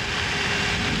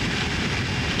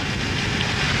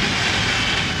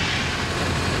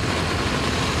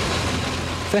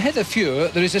 For Heather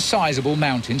Fuhr, there is a sizable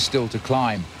mountain still to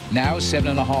climb. Now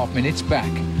 7.5 minutes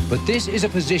back. But this is a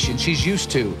position she's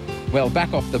used to. Well,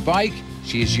 back off the bike,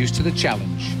 she is used to the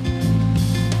challenge.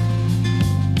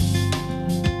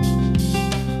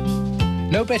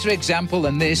 No better example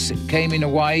than this came in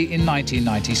Hawaii in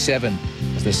 1997.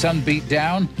 As the sun beat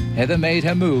down, Heather made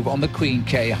her move on the Queen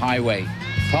K Highway,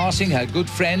 passing her good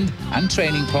friend and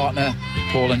training partner,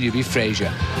 Paula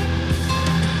Newby-Fraser.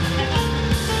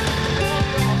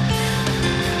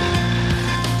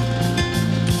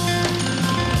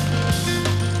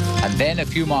 And then a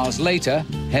few miles later,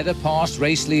 Heather passed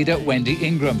race leader Wendy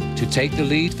Ingram to take the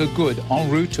lead for good en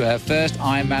route to her first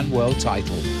Ironman world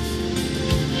title.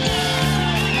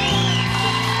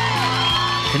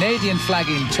 Canadian flag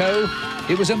in tow,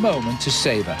 it was a moment to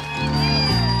savour.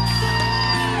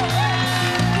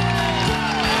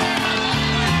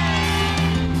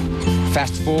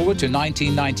 Fast forward to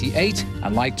 1998,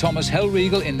 and like Thomas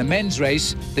Hellriegel in the men's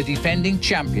race, the defending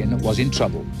champion was in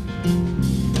trouble.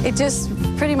 It just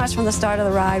pretty much from the start of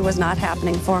the ride was not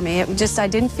happening for me. It just, I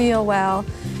didn't feel well,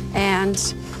 and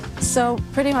so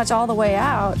pretty much all the way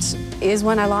out is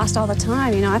when I lost all the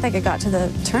time. You know, I think I got to the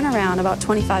turnaround about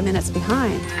 25 minutes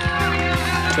behind.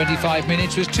 25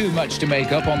 minutes was too much to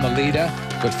make up on the leader,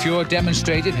 but Fuhr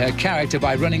demonstrated her character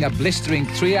by running a blistering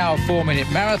 3-hour 4-minute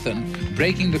marathon,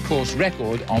 breaking the course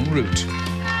record en route.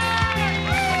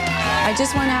 I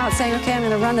just went out saying, okay, I'm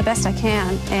going to run the best I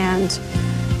can and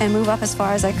move up as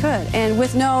far as I could. And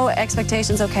with no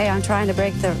expectations, okay, I'm trying to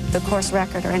break the course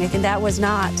record or anything. That was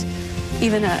not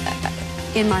even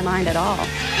in my mind at all.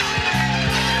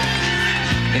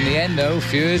 In the end, though,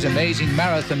 Fuhr's amazing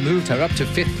marathon moved her up to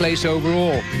 5th place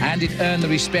overall, and it earned the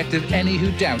respect of any who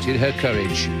doubted her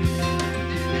courage.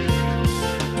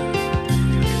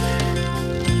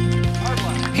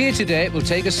 Here today, it will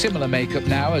take a similar makeup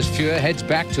now as Fuhr heads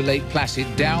back to Lake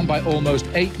Placid, down by almost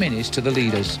 8 minutes to the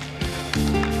leaders.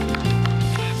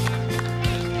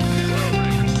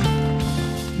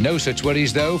 No such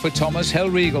worries, though, for Thomas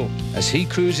Hellriegel, as he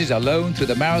cruises alone through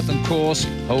the marathon course,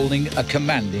 holding a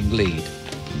commanding lead.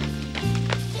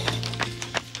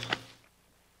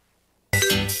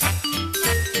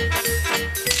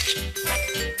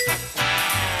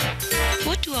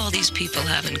 What do all these people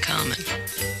have in common?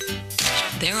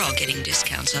 They're all getting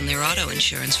discounts on their auto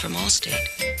insurance from Allstate.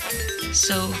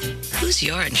 So, who's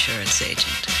your insurance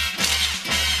agent?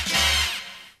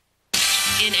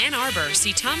 In Ann Arbor,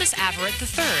 see Thomas Averitt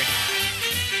III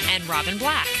and Robin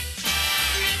Black.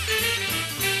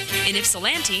 In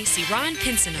Ypsilanti, see Ron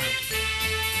Pinsonode.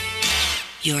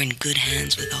 You're in good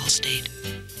hands with Allstate.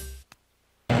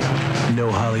 No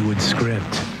Hollywood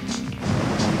script.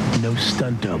 No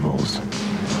stunt doubles.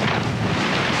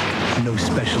 No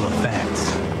special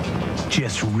effects.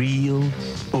 Just real,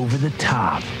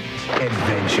 over-the-top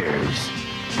adventures.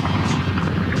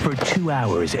 For 2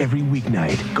 hours every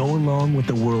weeknight, go along with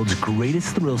the world's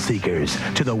greatest thrill seekers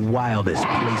to the wildest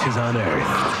places on Earth.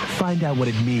 Find out what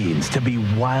it means to be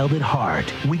wild at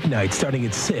heart. Weeknights starting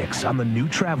at 6 on the new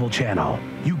Travel Channel.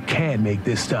 You can make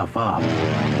this stuff up.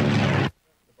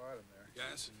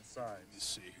 Gas inside. Let's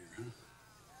see here.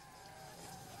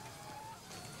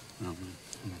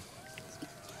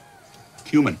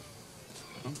 Cumin.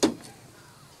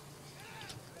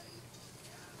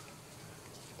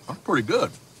 Oh, pretty good.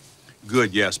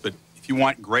 Good, yes, but if you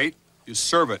want great, you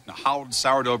serve it in a hollowed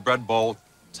sourdough bread bowl,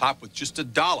 topped with just a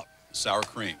dollop of sour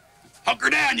cream. Hunker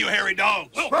down, you hairy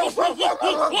dogs! Dollop.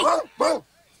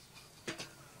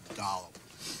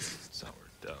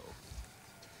 Sourdough.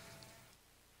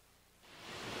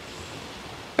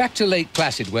 Back to Lake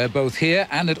Placid, where both here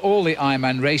and at all the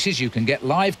Ironman races you can get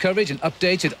live coverage and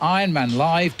updates at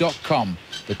ironmanlive.com,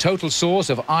 the total source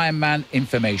of Ironman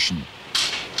information.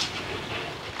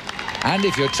 And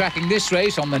if you're tracking this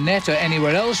race on the net or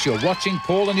anywhere else, you're watching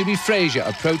Paul and Newby Fraser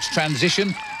approach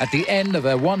transition at the end of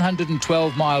her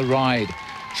 112-mile ride.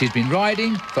 She's been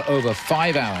riding for over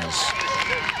 5 hours.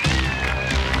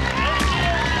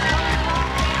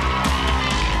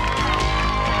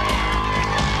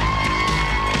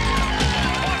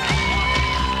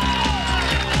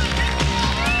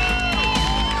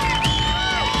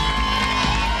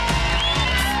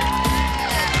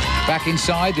 Back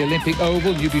inside the Olympic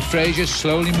Oval, Newby Fraser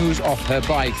slowly moves off her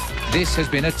bike. This has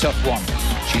been a tough one.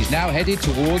 She's now headed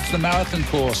towards the marathon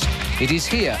course. It is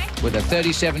here where the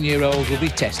 37-year-old will be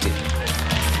tested.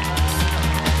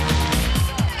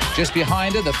 Just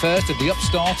behind her, the first of the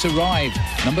upstarts arrived.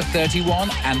 Number 31,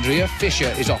 Andrea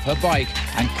Fischer, is off her bike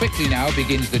and quickly now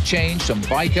begins the change from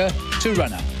biker to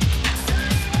runner.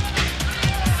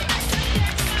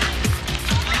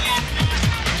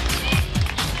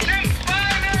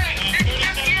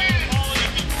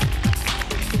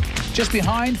 Just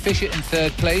behind, Fisher in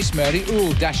third place, Mary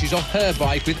Uhl dashes off her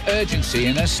bike with urgency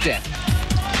in her step.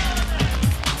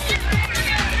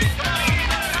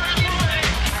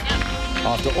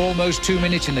 After almost 2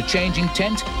 minutes in the changing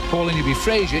tent, Paula Newby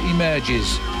Fraser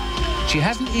emerges. She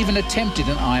hasn't even attempted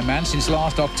an Ironman since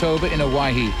last October in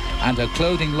Hawaii, and her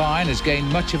clothing line has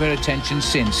gained much of her attention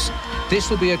since. This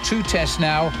will be a true test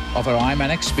now of her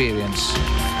Ironman experience.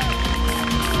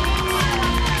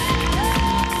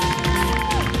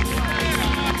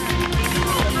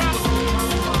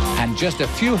 And just a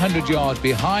few hundred yards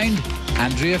behind,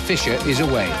 Andrea Fischer is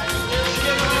away.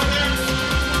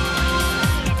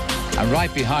 And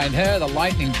right behind her, the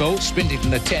lightning bolt sprinting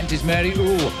from the tent is Mary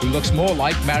Uhl, who looks more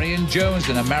like Marion Jones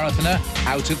than a marathoner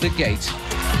out of the gate.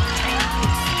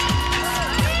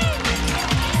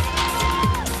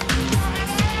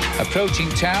 A Approaching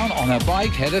town on her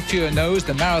bike, Heather Fure knows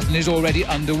the marathon is already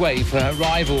underway for her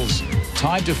rivals.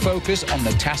 Time to focus on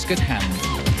the task at hand.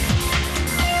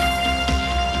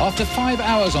 After 5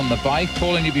 hours on the bike,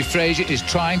 Paula Newby-Fraser is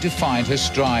trying to find her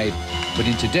stride. But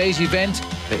in today's event,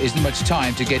 there isn't much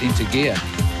time to get into gear.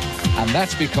 And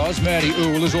that's because Mary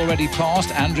Uhl has already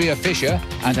passed Andrea Fisher,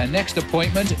 and her next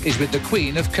appointment is with the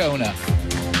Queen of Kona.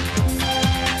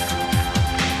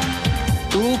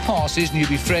 Uhl passes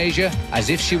Newby-Fraser as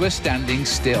if she were standing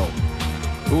still.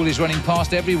 Uhl is running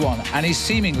past everyone and is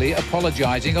seemingly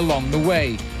apologising along the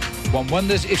way. One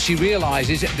wonders if she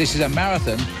realises this is a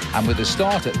marathon, and with a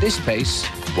start at this pace,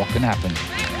 what can happen?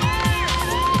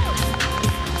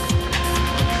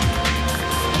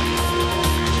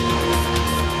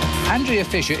 Andrea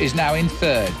Fisher is now in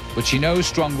third, but she knows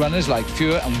strong runners like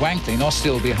Fure and Wanklin are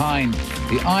still behind.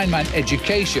 The Ironman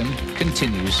education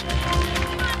continues.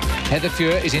 Heather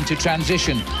Fure is into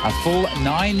transition, a full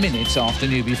 9 minutes after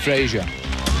Newby-Fraser.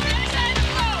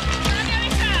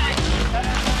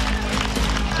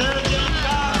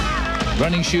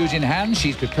 Running shoes in hand,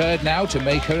 she's prepared now to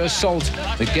make her assault.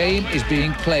 The game is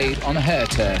being played on her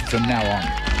turf from now on.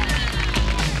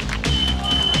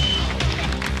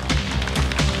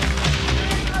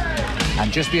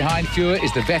 And just behind Fure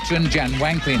is the veteran Jan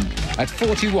Wanklin. At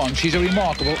 41, she's a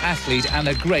remarkable athlete and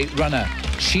a great runner.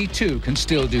 She too can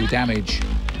still do damage.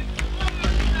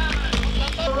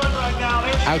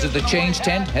 Out of the change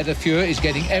tent, Heather Fure is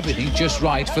getting everything just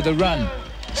right for the run.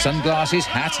 Sunglasses,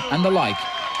 hat and the like.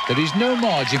 There is no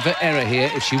margin for error here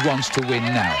if she wants to win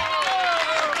now.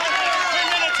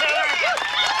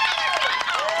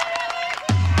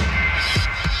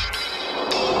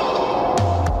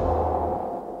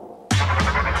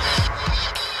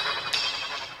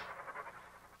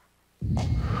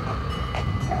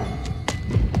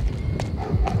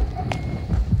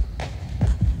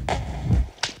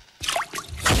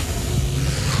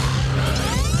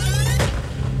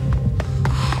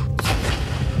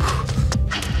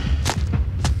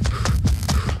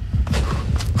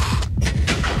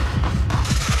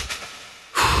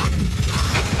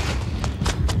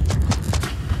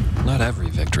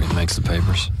 The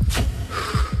papers.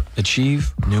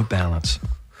 Achieve New Balance.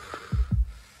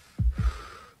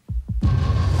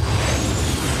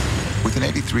 With an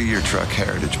 83-year truck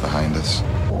heritage behind us,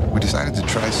 we decided to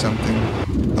try something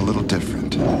a little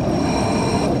different.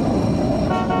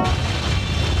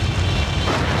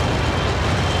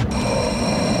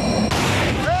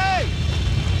 Hey!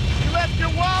 You left your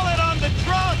wallet on the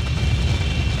trunk!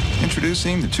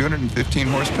 Introducing the 215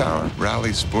 horsepower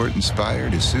rally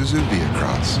sport-inspired Isuzu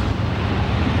V-Cross.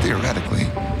 Theoretically,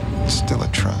 still a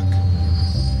truck.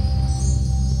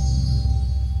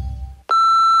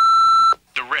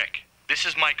 Rick, this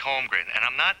is Mike Holmgren, and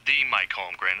I'm not the Mike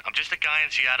Holmgren. I'm just a guy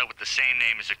in Seattle with the same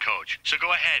name as a coach. So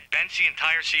go ahead, bench the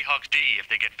entire Seahawks D if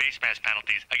they get face mask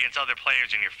penalties against other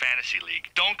players in your fantasy league.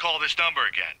 Don't call this number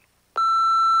again.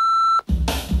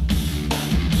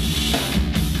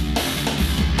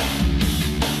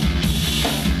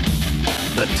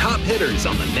 The top hitters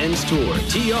on the men's tour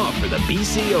tee off for the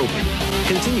BC Open.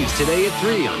 Continues today at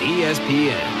 3 on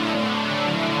ESPN.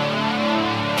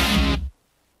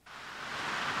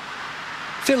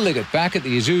 Phil Liggett back at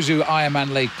the Isuzu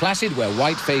Ironman Lake Placid, where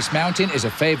Whiteface Mountain is a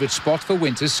favourite spot for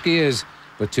winter skiers.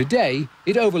 But today,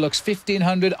 it overlooks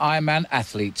 1,500 Ironman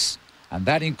athletes. And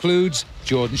that includes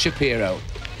Jordan Shapiro.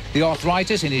 The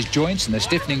arthritis in his joints and the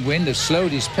stiffening wind have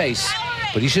slowed his pace,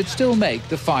 but he should still make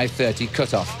the 5:30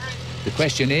 cutoff. The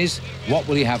question is, what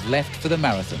will he have left for the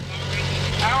marathon?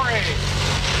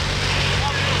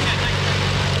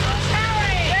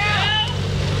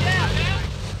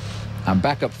 And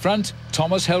back up front,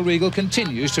 Thomas Hellriegel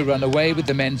continues to run away with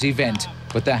the men's event.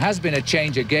 But there has been a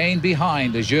change again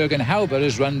behind as Jürgen Halber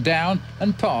has run down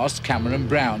and passed Cameron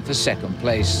Brown for second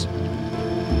place.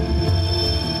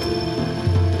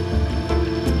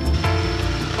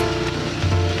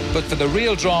 But for the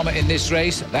real drama in this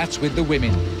race, that's with the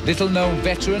women. Little-known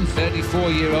veteran,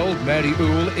 34-year-old Mary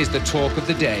Uhl is the talk of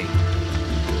the day.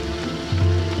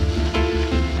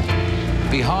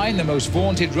 Behind, the most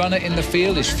vaunted runner in the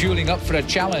field is fueling up for a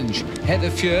challenge. Heather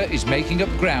Fure is making up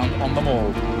ground on them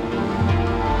all.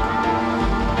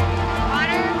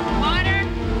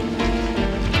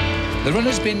 The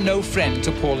runner's been no friend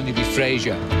to Paula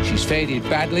Newby-Fraser. She's faded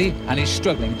badly and is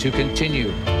struggling to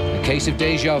continue. A case of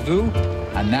déjà vu,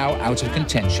 and now out of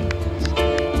contention.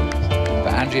 For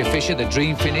Andrea Fisher, the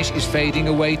dream finish is fading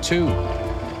away too.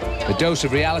 The dose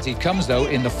of reality comes, though,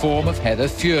 in the form of Heather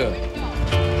Fure.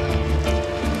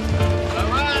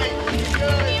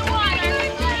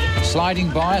 sliding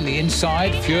by on the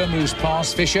inside, Fjord moves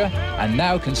past Fischer and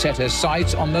now can set her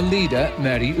sights on the leader,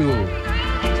 Mary Uhl.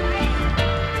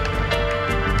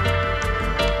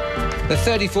 The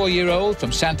 34-year-old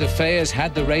from Santa Fe has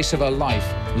had the race of her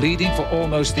life, leading for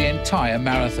almost the entire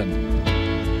marathon.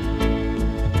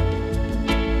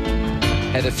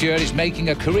 Heather Fjord is making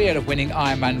a career of winning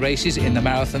Ironman races in the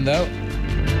marathon, though.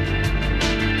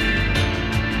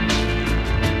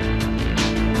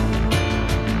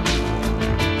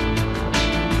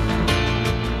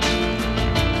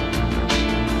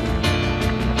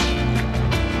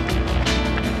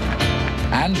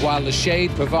 And while the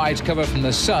shade provides cover from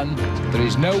the sun, there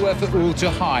is nowhere for Uhl to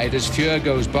hide as Fjord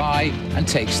goes by and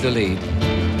takes the lead.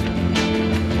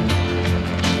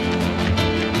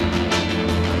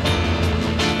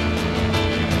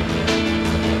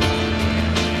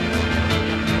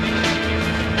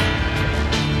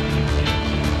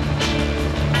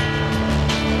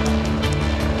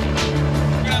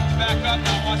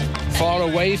 Far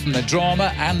away from the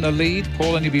drama and the lead,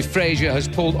 Paula Newby-Fraser has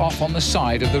pulled off on the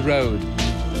side of the road.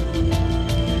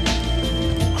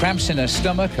 Cramps in her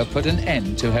stomach have put an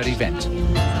end to her event.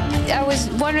 I was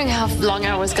wondering how long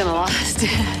I was going to last.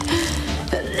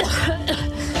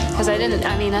 Because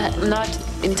I'm not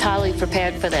entirely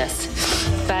prepared for this.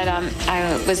 But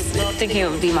I was thinking it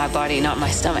would be my body, not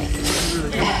my stomach.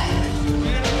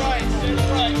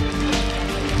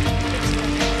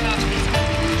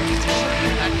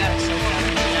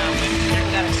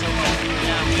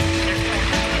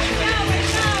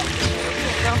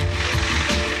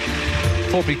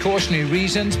 For precautionary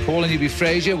reasons, Paula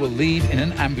Newby-Fraser will leave in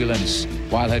an ambulance,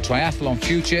 while her triathlon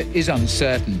future is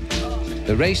uncertain.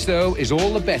 The race, though, is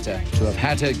all the better to have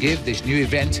had her give this new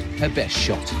event her best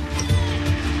shot.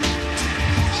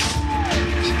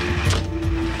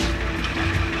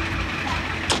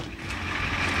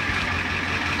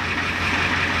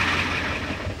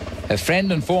 Her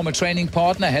friend and former training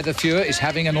partner, Heather Fjord, is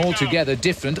having an altogether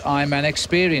different Ironman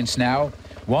experience now.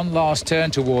 One last turn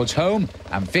towards home,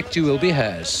 and victory will be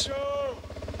hers.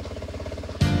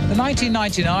 The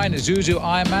 1999 Isuzu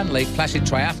Ironman Lake Placid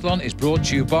Triathlon is brought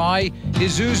to you by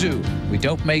Isuzu. We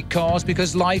don't make cars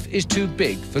because life is too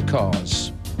big for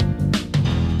cars.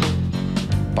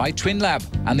 By TwinLab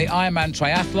and the Ironman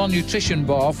Triathlon Nutrition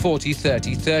Bar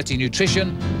 40-30-30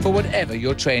 nutrition for whatever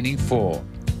you're training for.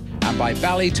 And by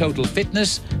Bally Total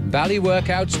Fitness, Bally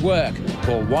Workouts work.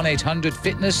 Call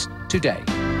 1-800-FITNESS today.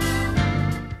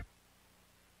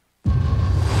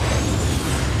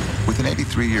 With an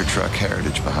 83-year truck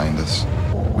heritage behind us,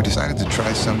 we decided to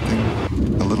try something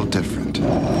a little different.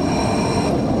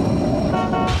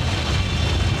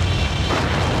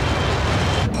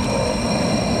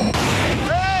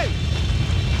 Hey!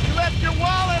 You left your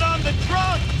wallet on the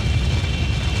trunk!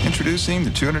 Introducing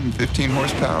the 215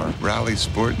 horsepower Rally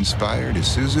Sport-inspired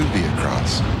Isuzu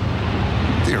V-Cross.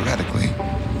 Theoretically,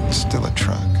 still a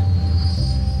truck.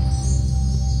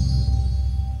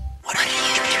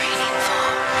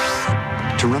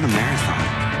 To run a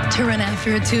marathon. To run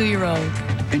after a 2-year-old.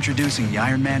 Introducing the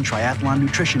Ironman Triathlon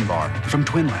Nutrition Bar from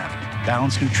TwinLab.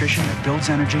 Balanced nutrition that builds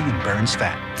energy and burns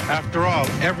fat. After all,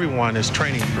 everyone is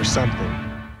training for something.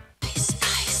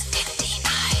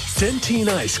 Dentyne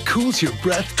Ice cools your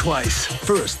breath twice.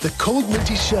 First, the cold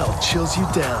minty shell chills you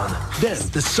down. Then,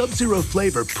 the Sub-Zero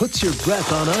flavor puts your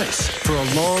breath on ice for a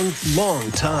long,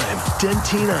 long time.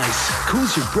 Dentyne Ice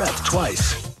cools your breath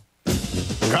twice.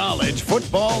 College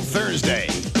Football Thursday.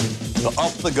 The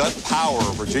up-the-gut power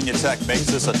of Virginia Tech makes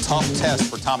this a tough test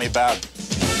for Tommy Bowden.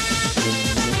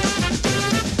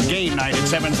 Game night at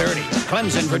 7:30.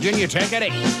 Clemson, Virginia Tech at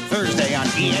 8. Thursday on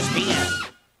ESPN.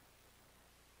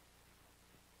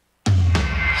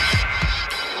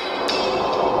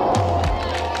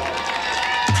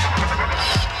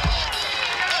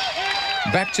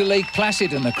 Back to Lake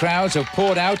Placid, and the crowds have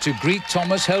poured out to greet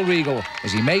Thomas Hellriegel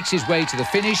as he makes his way to the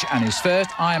finish and his first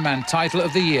Ironman title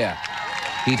of the year.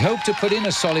 He'd hoped to put in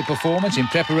a solid performance in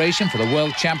preparation for the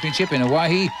World Championship in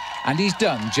Hawaii, and he's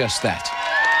done just that.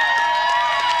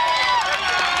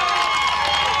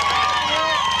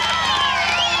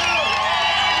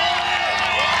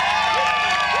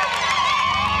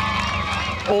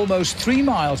 Almost 3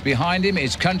 miles behind him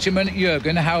is countryman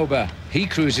Jürgen Hauber. He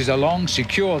cruises along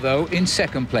secure, though, in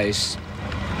second place.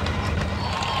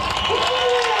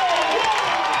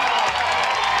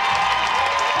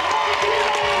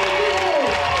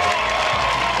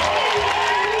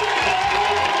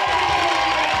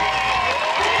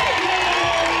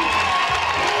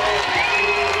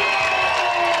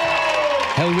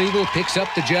 Hellriegel picks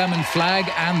up the German flag,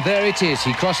 and there it is.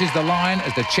 He crosses the line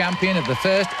as the champion of the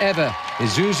first ever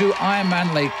Isuzu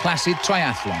Ironman Lake Placid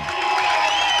Triathlon.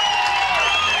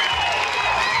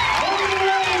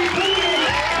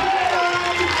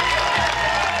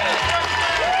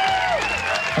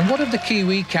 what of the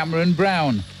Kiwi Cameron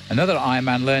Brown? Another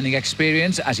Ironman learning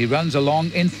experience as he runs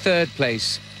along in 3rd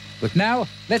place. But now,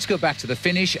 let's go back to the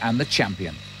finish and the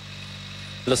champion.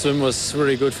 The swim was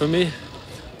really good for me,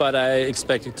 but I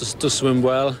expected to swim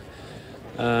well.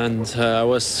 And I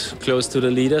was close to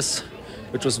the leaders,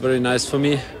 which was very nice for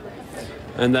me.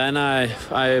 And then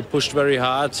I pushed very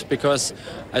hard because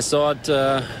I thought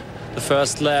the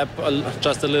first lap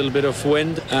just a little bit of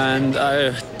wind, and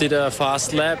I did a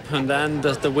fast lap, and then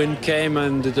the wind came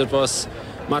and it was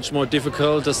much more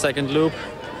difficult, the second loop.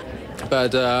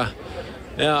 But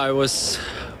yeah, I was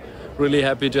really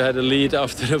happy to have the lead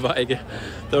after the bike,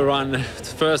 the run.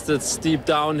 First it's steep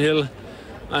downhill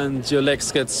and your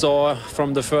legs get sore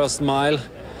from the first mile.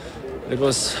 It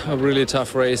was a really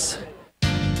tough race.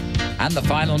 And the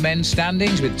final men's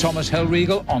standings with Thomas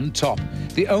Hellriegel on top,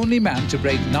 the only man to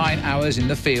break 9 hours in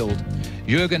the field.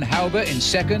 Jürgen Hauber in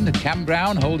 2nd, Cam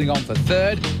Brown holding on for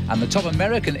 3rd, and the top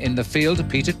American in the field,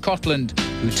 Peter Cotland,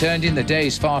 who turned in the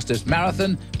day's fastest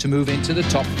marathon to move into the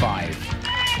top 5.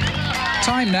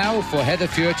 Time now for Heather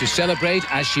Fuhr to celebrate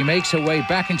as she makes her way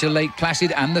back into Lake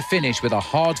Placid and the finish with a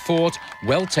hard-fought,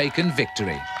 well-taken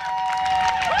victory.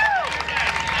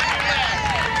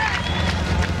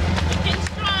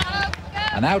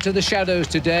 And out of the shadows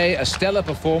today, a stellar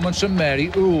performance from Mary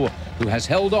Uhl, who has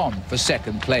held on for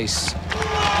 2nd place.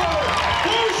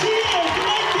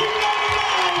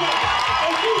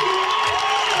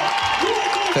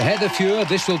 For Heather Fuhr,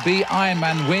 this will be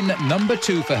Ironman win number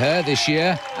 2 for her this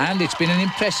year, and it's been an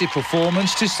impressive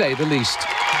performance to say the least.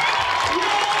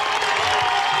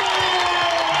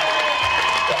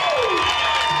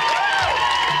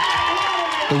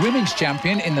 The women's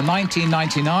champion in the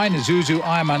 1999 Isuzu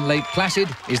Ironman Lake Placid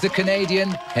is the Canadian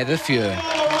Heather Fuhr.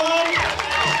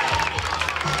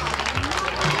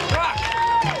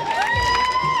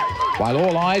 While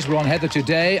all eyes were on Heather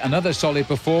today, another solid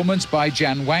performance by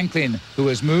Jan Wanklin, who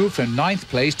has moved from 9th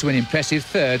place to an impressive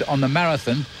 3rd on the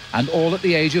marathon, and all at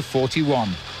the age of 41.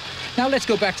 Now let's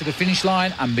go back to the finish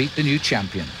line and meet the new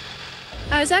champion.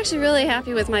 I was actually really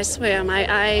happy with my swim.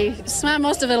 I swam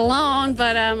most of it alone,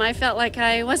 but I felt like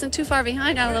I wasn't too far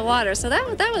behind out of the water, so that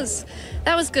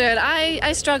was good.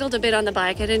 I struggled a bit on the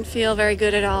bike. I didn't feel very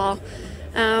good at all.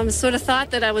 Sort of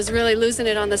thought that I was really losing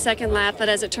it on the 2nd lap, but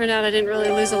as it turned out, I didn't really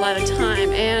lose a lot of time.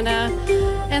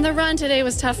 And the run today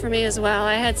was tough for me as well.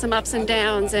 I had some ups and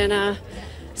downs, and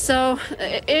so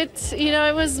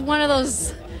it was one of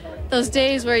those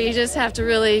days where you just have to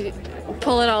really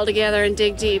pull it all together and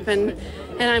dig deep.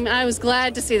 And I was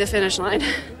glad to see the finish line.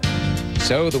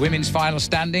 So the women's final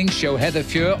standings show Heather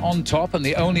Fuhr on top and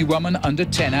the only woman under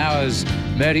 10 hours.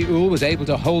 Mary Uhl was able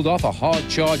to hold off a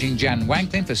hard-charging Jan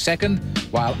Wanklin for 2nd,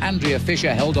 while Andrea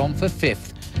Fischer held on for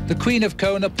 5th. The Queen of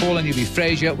Kona, Paula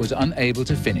Newby-Fraser, was unable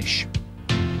to finish.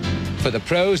 For the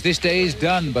pros, this day is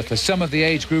done, but for some of the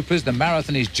age groupers, the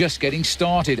marathon is just getting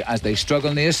started as they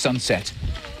struggle near sunset.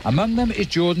 Among them is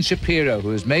Jordan Shapiro, who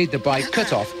has made the bike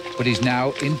cut-off, but is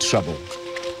now in trouble.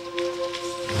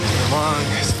 Long,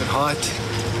 it's been hot,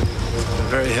 it's been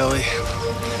very hilly.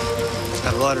 I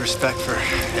have a lot of respect for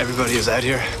everybody who's out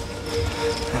here.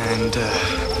 And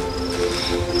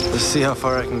let's see how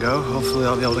far I can go. Hopefully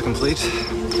I'll be able to complete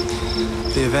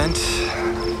the event.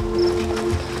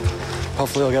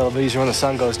 Hopefully it'll get a little bit easier when the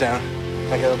sun goes down.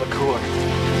 I get a little bit cooler.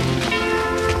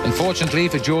 Unfortunately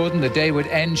for Jordan, the day would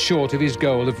end short of his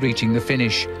goal of reaching the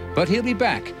finish. But he'll be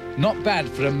back. Not bad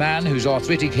for a man whose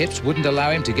arthritic hips wouldn't allow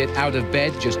him to get out of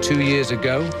bed just 2 years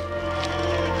ago.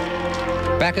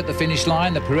 Back at the finish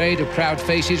line, the parade of proud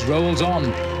faces rolls on.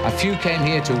 A few came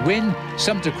here to win,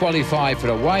 some to qualify for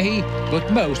Hawaii,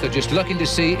 but most are just looking to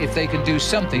see if they can do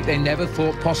something they never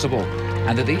thought possible,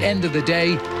 and at the end of the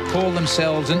day, call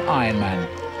themselves an Ironman.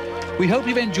 We hope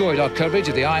you've enjoyed our coverage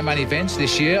of the Ironman events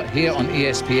this year here on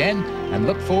ESPN, and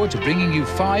look forward to bringing you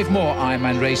 5 more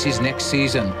Ironman races next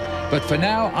season. But for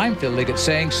now, I'm Phil Liggett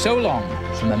saying so long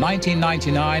from the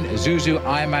 1999 Isuzu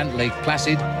Ironman Lake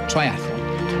Placid Triathlon.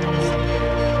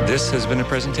 This has been a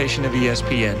presentation of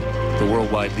ESPN, the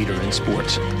worldwide leader in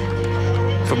sports.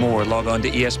 For more, log on to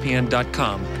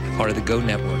ESPN.com, part of the Go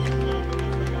Network.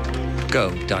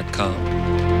 Go.com.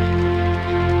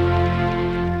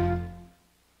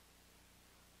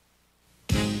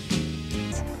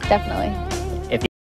 Definitely.